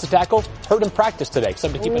 Chiefs offensive tackle, heard him practice today,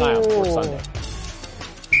 something to keep an eye on for Sunday.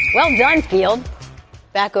 Well done, Field.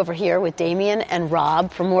 Back over here with Damien and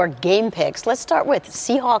Rob for more game picks. Let's start with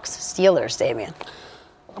Seahawks-Steelers, Damien.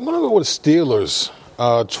 I'm going to go with Steelers,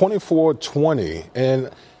 24-20, and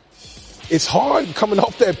it's hard coming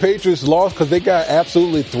off that Patriots loss because they got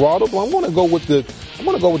absolutely throttled. But I'm going to go with the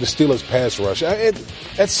Steelers pass rush.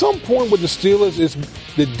 At some point with the Steelers,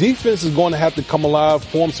 the defense is going to have to come alive,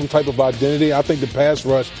 form some type of identity. I think the pass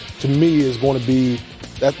rush, to me, is going to be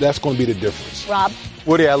that's going to be the difference. Rob?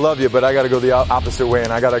 Woody, I love you, but I got to go the opposite way,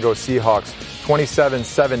 and I got to go Seahawks,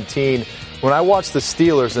 27-17. When I watched the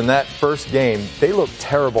Steelers in that first game, they looked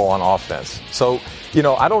terrible on offense. So,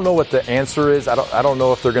 I don't know what the answer is. I don't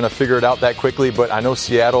know if they're going to figure it out that quickly, but I know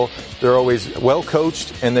Seattle, they're always well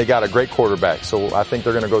coached, and they got a great quarterback. So I think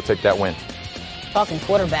they're going to go take that win. Talking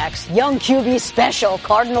quarterbacks, young QB special,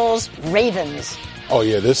 Cardinals, Ravens. Oh,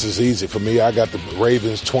 yeah, this is easy for me. I got the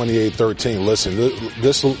Ravens 28-13. Listen,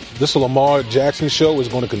 this Lamar Jackson show is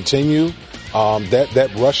going to continue. That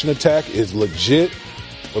rushing attack is legit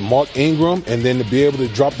with Mark Ingram, and then to be able to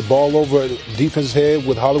drop the ball over defense's head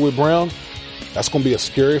with Hollywood Brown, that's going to be a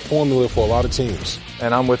scary formula for a lot of teams.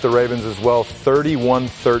 And I'm with the Ravens as well,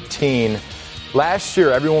 31-13. Last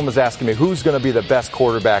year, everyone was asking me, who's going to be the best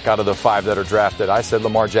quarterback out of the 5 that are drafted? I said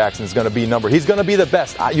Lamar Jackson is going to be he's going to be the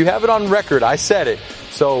best. You have it on record. I said it.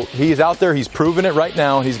 So he's out there. He's proven it right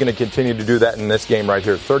now. He's going to continue to do that in this game right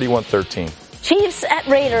here, 31-13. Chiefs at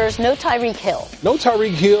Raiders, no Tyreek Hill. No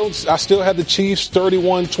Tyreek Hill. I still have the Chiefs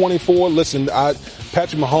 31-24. Listen,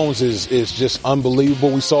 Patrick Mahomes is just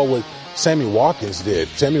unbelievable. We saw what Sammy Watkins did.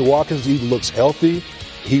 Sammy Watkins, he looks healthy.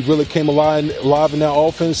 He really came alive in that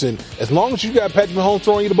offense. And as long as you got Patrick Mahomes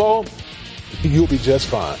throwing you the ball, you'll be just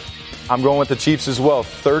fine. I'm going with the Chiefs as well,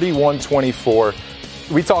 31-24.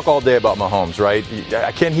 We talk all day about Mahomes, right?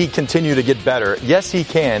 Can he continue to get better? Yes, he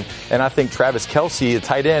can. And I think Travis Kelce, the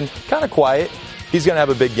tight end, kind of quiet. He's going to have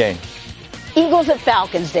a big game. Eagles at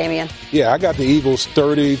Falcons, Damien. Yeah, I got the Eagles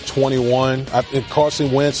 30-21.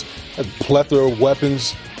 Carson Wentz, a plethora of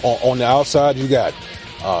weapons on the outside. You got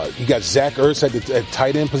Zach Ertz at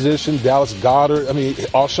tight end position, Dallas Goedert. I mean,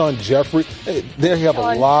 Alshon Jeffrey. They have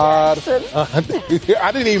a lot.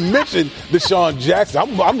 I didn't even mention Deshaun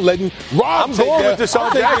Jackson. I'm letting Rob. I'm going with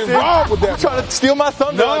Deshaun Jackson. Rob with that. You're trying to steal my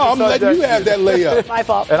thunder. No, I'm letting you have that layup. My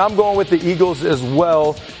fault. And I'm going with the Eagles as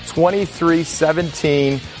well,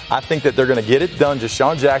 23-17. I think that they're going to get it done.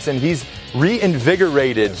 Deshaun Jackson, he's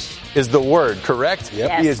reinvigorated, is the word, correct? Yep.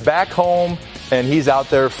 Yes. He is back home, and he's out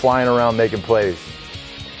there flying around making plays.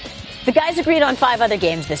 The guys agreed on 5 other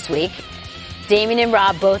games this week. Damien and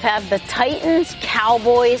Rob both have the Titans,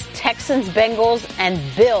 Cowboys, Texans, Bengals, and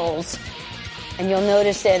Bills. And you'll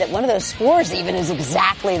notice there that one of those scores even is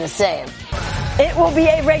exactly the same. It will be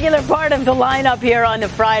a regular part of the lineup here on the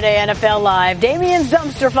Friday NFL Live. Damien's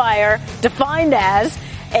dumpster fire, defined as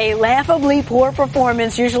a laughably poor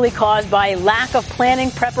performance usually caused by lack of planning,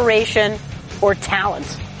 preparation, or talent.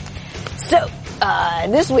 So,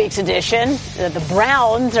 in this week's edition, the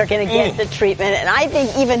Browns are going to get the treatment, and I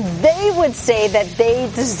think even they would say that they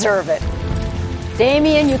deserve it.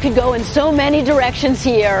 Damien, you could go in so many directions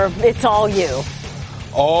here. It's all you.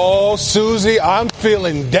 Oh, Suzy, I'm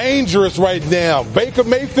feeling dangerous right now. Baker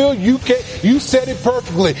Mayfield, you said it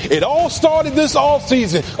perfectly. It all started this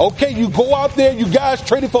offseason. Okay, you go out there, you guys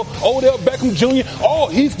traded for Odell Beckham Jr. Oh,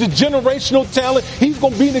 he's the generational talent. He's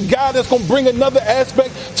going to be the guy that's going to bring another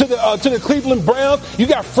aspect to the Cleveland Browns. You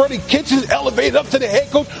got Freddie Kitchens elevated up to the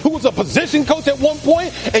head coach, who was a position coach at one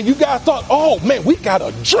point, and you guys thought, oh man, we got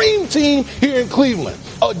a dream team here in Cleveland.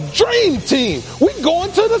 A dream team. We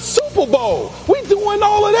going to the Super Bowl. We doing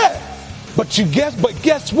all of that. But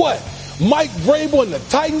guess what? Mike Vrabel and the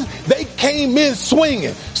Titans, they came in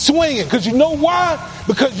swinging. Because you know why?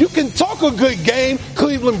 Because you can talk a good game,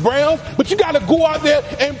 Cleveland Browns, but you got to go out there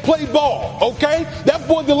and play ball, okay? That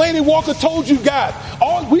boy Delaney Walker told you guys.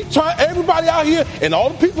 Everybody out here and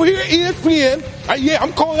all the people here at ESPN,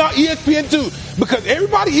 I'm calling out ESPN too, because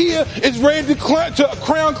everybody here is ready to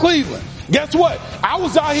crown Cleveland. Guess what? I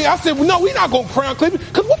was out here. I said, well, no, we're not going to crown Cleveland.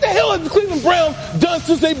 Because what the hell has the Cleveland Browns done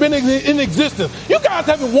since they've been in existence? You guys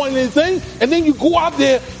haven't won anything. And then you go out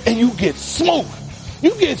there and you get smoked.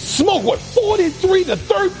 You get smoked,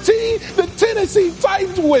 43-13? The Tennessee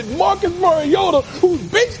Titans with Marcus Mariota, who's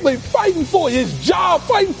basically fighting for his job,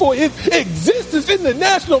 fighting for his existence in the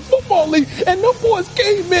National Football League. And those boys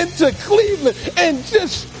came into Cleveland and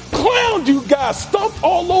just clowned you guys, stumped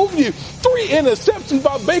all over you. 3 interceptions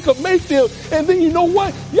by Baker Mayfield. And then you know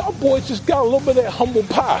what? Y'all boys just got a little bit of that humble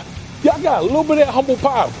pie. Y'all got a little bit of that humble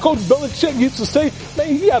pie. Coach Belichick used to say,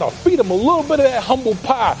 man, you got to feed them a little bit of that humble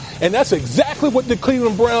pie. And that's exactly what the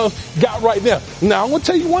Cleveland Browns got right now. Now, I'm going to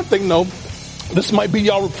tell you one thing, though. This might be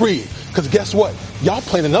y'all reprieve. Because guess what? Y'all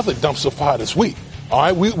playing another dumpster fire this week. All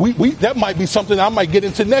right, that might be something I might get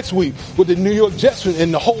into next week with the New York Jets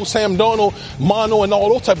and the whole Sam Darnold, mono, and all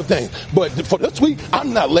those type of things. But for this week,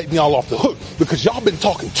 I'm not letting y'all off the hook because y'all been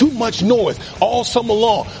talking too much noise all summer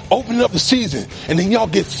long, opening up the season, and then y'all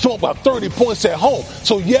get swamped by 30 points at home.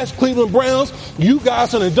 So yes, Cleveland Browns, you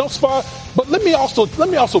guys in the dump spot. But let me also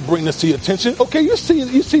bring this to your attention. Okay, you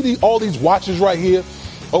see all these watches right here.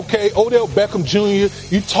 Okay, Odell Beckham Jr.,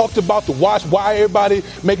 you talked about the watch, why everybody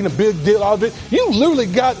making a big deal out of it. You literally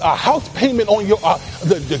got a house payment on your,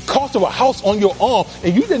 the cost of a house on your arm,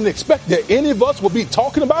 and you didn't expect that any of us would be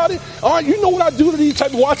talking about it. All right, you know what I do to these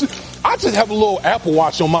type of watches? I just have a little Apple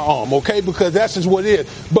Watch on my arm, okay, because that's just what it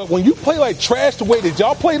is. But when you play like trash the way that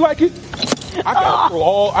y'all play like it, I got to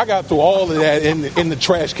throw all of that in the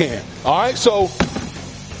trash can. All right, so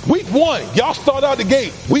Week 1, y'all start out the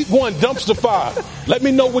gate. Week 1, dumpster fire. Let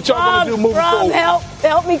me know what y'all going to do moving forward.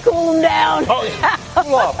 Help me cool them down.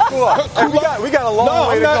 Cool off. Hey, we got a long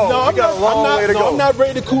way to go. I'm not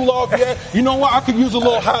ready to cool off yet. You know what? I could use a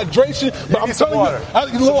little hydration. But I'm telling you, a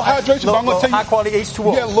little hydration. But I'm going to tell you, high quality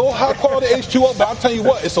H2O. Yeah, a little high quality H2O. But I'm telling you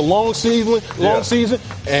what, it's a long season.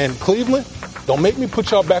 And Cleveland, don't make me put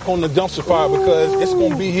y'all back on the dumpster fire because it's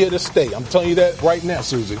going to be here to stay. I'm telling you that right now,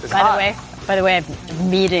 Suzy. By the way, I have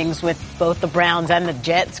meetings with both the Browns and the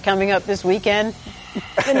Jets coming up this weekend.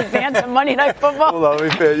 in advance of Monday Night Football. Hold on,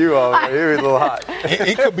 let me fan you all. Right. Here, a little hot.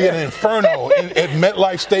 It could be an inferno at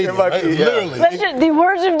MetLife Stadium. Literally. Listen, the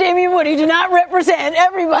words of Damien Woody do not represent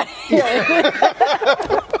everybody.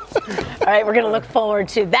 All right, we're going to look forward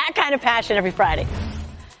to that kind of passion every Friday.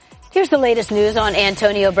 Here's the latest news on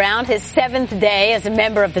Antonio Brown, his 7th day as a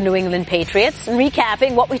member of the New England Patriots. And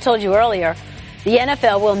recapping what we told you earlier, the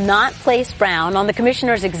NFL will not place Brown on the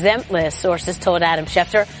commissioner's exempt list, sources told Adam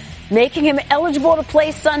Schefter, making him eligible to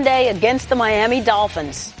play Sunday against the Miami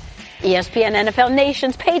Dolphins. ESPN NFL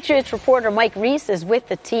Nation's Patriots reporter Mike Reese is with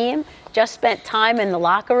the team, just spent time in the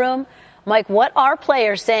locker room. Mike, what are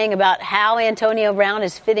players saying about how Antonio Brown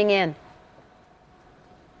is fitting in?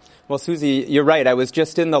 Well, Suzy, you're right. I was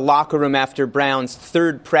just in the locker room after Brown's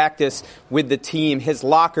 3rd practice with the team. His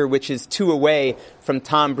locker, which is 2 away from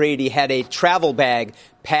Tom Brady, had a travel bag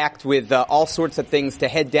packed with all sorts of things to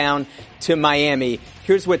head down to Miami.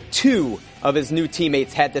 Here's what 2 of his new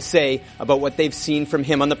teammates had to say about what they've seen from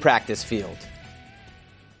him on the practice field.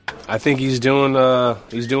 I think he's doing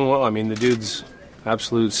well. I mean, the dude's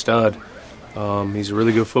absolute stud. He's a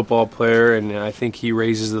really good football player, and I think he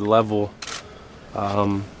raises the level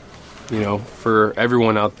for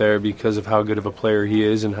everyone out there because of how good of a player he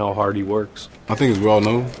is and how hard he works. I think, as we all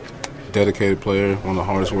know, dedicated player, one of the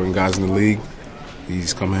hardest working guys in the league.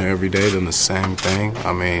 He's coming here every day doing the same thing.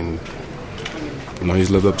 I mean, he's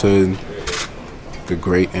lived up to the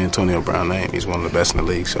great Antonio Brown name. He's one of the best in the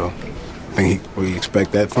league, so I think we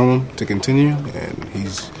expect that from him to continue, and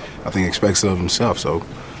I think he expects it of himself, so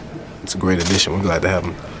it's a great addition. We're glad to have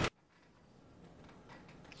him.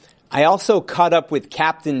 I also caught up with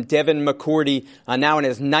Captain Devin McCourty, now in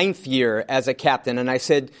his 9th year as a captain, and I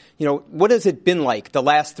said, what has it been like the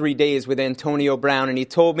last 3 days with Antonio Brown? And he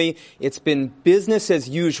told me it's been business as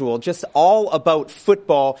usual, just all about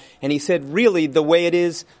football. And he said, really, the way it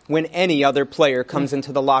is when any other player comes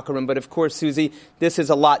into the locker room. But of course, Suzy, this is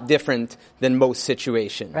a lot different than most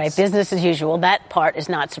situations. Right, business as usual. That part is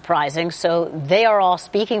not surprising. So they are all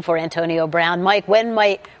speaking for Antonio Brown. Mike, when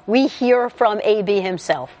might we hear from AB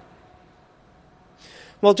himself?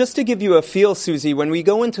 Well, just to give you a feel, Suzy, when we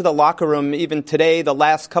go into the locker room, even today, the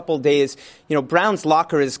last couple days, Brown's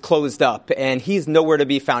locker is closed up and he's nowhere to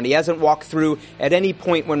be found. He hasn't walked through at any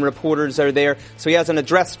point when reporters are there, so he hasn't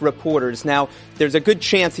addressed reporters. Now, there's a good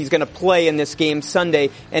chance he's going to play in this game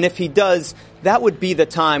Sunday, and if he does, that would be the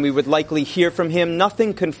time we would likely hear from him.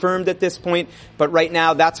 Nothing confirmed at this point, but right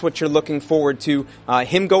now that's what you're looking forward to.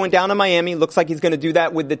 Him going down to Miami, looks like he's going to do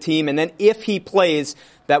that with the team, and then if he plays,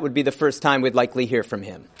 that would be the first time we'd likely hear from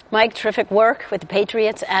him. Mike, terrific work with the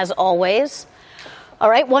Patriots as always. All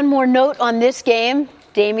right, one more note on this game.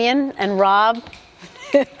 Damien and Rob,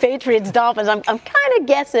 Patriots Dolphins. I'm kind of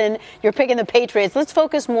guessing you're picking the Patriots. Let's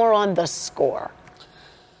focus more on the score.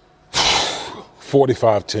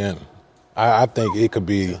 45-10. I think it could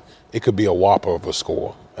be a whopper of a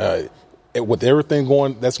score. With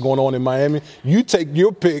everything that's going on in Miami, you take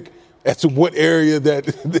your pick as to what area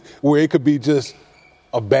where it could be just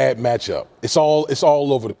a bad matchup. It's all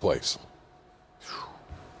over the place.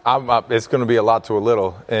 It's going to be a lot to a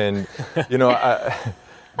little, and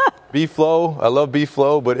B-Flow, I love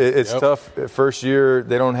B-Flow, but it's tough. First year,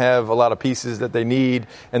 they don't have a lot of pieces that they need,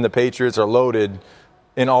 and the Patriots are loaded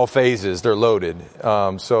in all phases. They're loaded,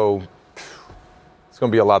 so it's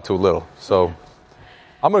going to be a lot to a little. So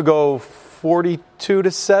I'm going to go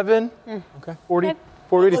 42-7. Okay, 40.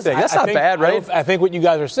 What do you think? That's not bad, right? I think what you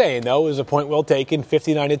guys are saying, though, is a point well taken.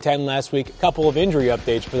 59-10 last week. A couple of injury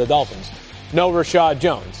updates for the Dolphins. No Rashad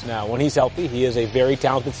Jones. Now, when he's healthy, he is a very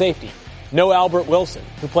talented safety. No Albert Wilson,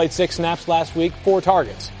 who played 6 snaps last week, 4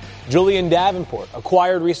 targets. Julian Davenport,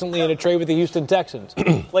 acquired recently in a trade with the Houston Texans,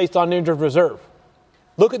 placed on injured reserve.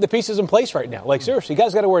 Look at the pieces in place right now. Like, seriously, you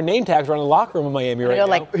guys got to wear name tags around the locker room in Miami right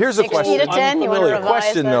now. Here's a question. 60-10, you want to revise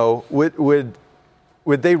question, though,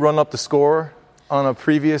 would they run up the score on a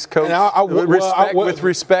previous coach? With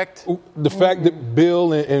respect? The fact that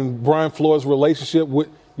Bill and Brian Flores' relationship,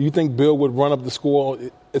 you think Bill would run up the score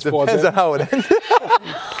as far as that? Depends on how it ends.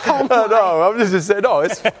 No, I'm just saying,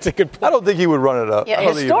 that's a good point. I don't think he would run it up. Yeah,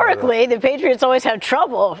 historically, the Patriots always have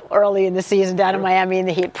trouble early in the season down in Miami in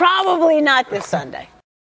the heat. Probably not this Sunday.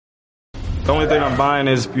 The only thing I'm buying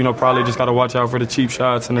is, probably just got to watch out for the cheap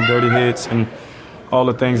shots and the dirty hits and all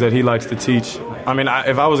the things that he likes to teach. I mean,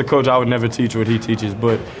 if I was a coach, I would never teach what he teaches,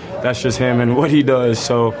 but that's just him and what he does.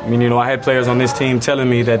 So, I had players on this team telling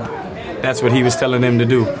me that that's what he was telling them to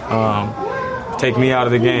do, take me out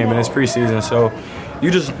of the game, and it's preseason. So you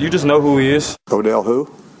just know who he is. Odell who?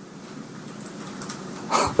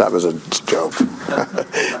 That was a joke.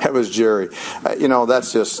 That was Jerry.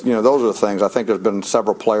 That's just, those are the things. I think there's been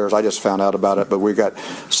several players. I just found out about it, but we've got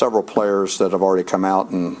several players that have already come out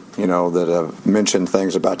and, that have mentioned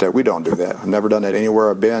things about that. We don't do that. I've never done that anywhere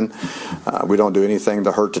I've been. We don't do anything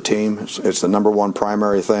to hurt the team. It's the number one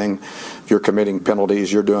primary thing. If you're committing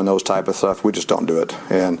penalties, you're doing those type of stuff. We just don't do it.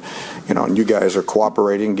 And, and you guys are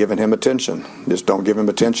cooperating, giving him attention. Just don't give him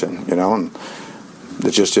attention, and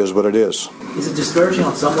it just is what it is. Is it discouraging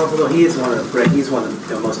on some level, though? He's one of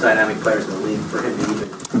the most dynamic players in the league. For him to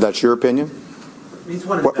even. That's your opinion? He's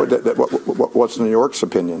one of the what's New York's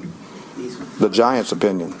opinion? The Giants'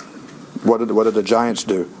 opinion. What did the Giants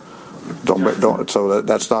do? Don't. So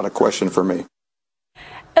that's not a question for me.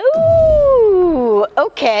 Ooh,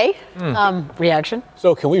 okay. Reaction?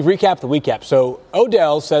 So can we recap the recap? So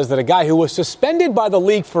Odell says that a guy who was suspended by the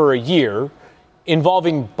league for a year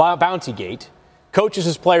involving Bountygate coaches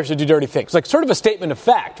his players to do dirty things. Like sort of a statement of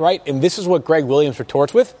fact, right? And this is what Greg Williams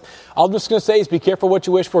retorts with. All I'm just going to say is be careful what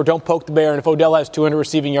you wish for. Don't poke the bear. And if Odell has 200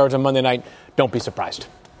 receiving yards on Monday night, don't be surprised.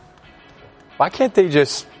 Why can't they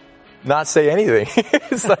just not say anything?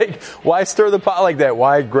 It's like, why stir the pot like that?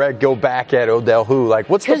 Why, Greg, go back at Odell who? Like,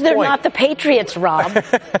 what's the point? Because they're not the Patriots, Rob.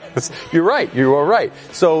 You're right. You are right.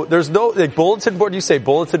 So there's no bulletin board. You say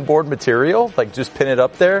bulletin board material? Like, just pin it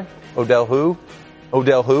up there? Odell who?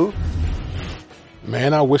 Odell who?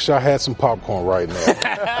 Man, I wish I had some popcorn right now.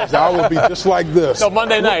 I would be just like this. So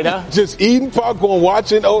Monday night, huh? Just eating popcorn,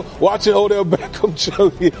 watching Odell Beckham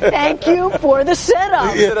show. Yeah. Thank you for the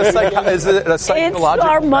setup. Is it a psychological It's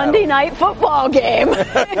our Monday night football game.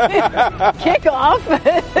 Kickoff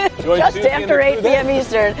just after 8 p.m.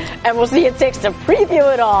 Eastern. And we'll see you at 6 to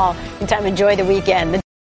preview it all. Meantime, enjoy the weekend. The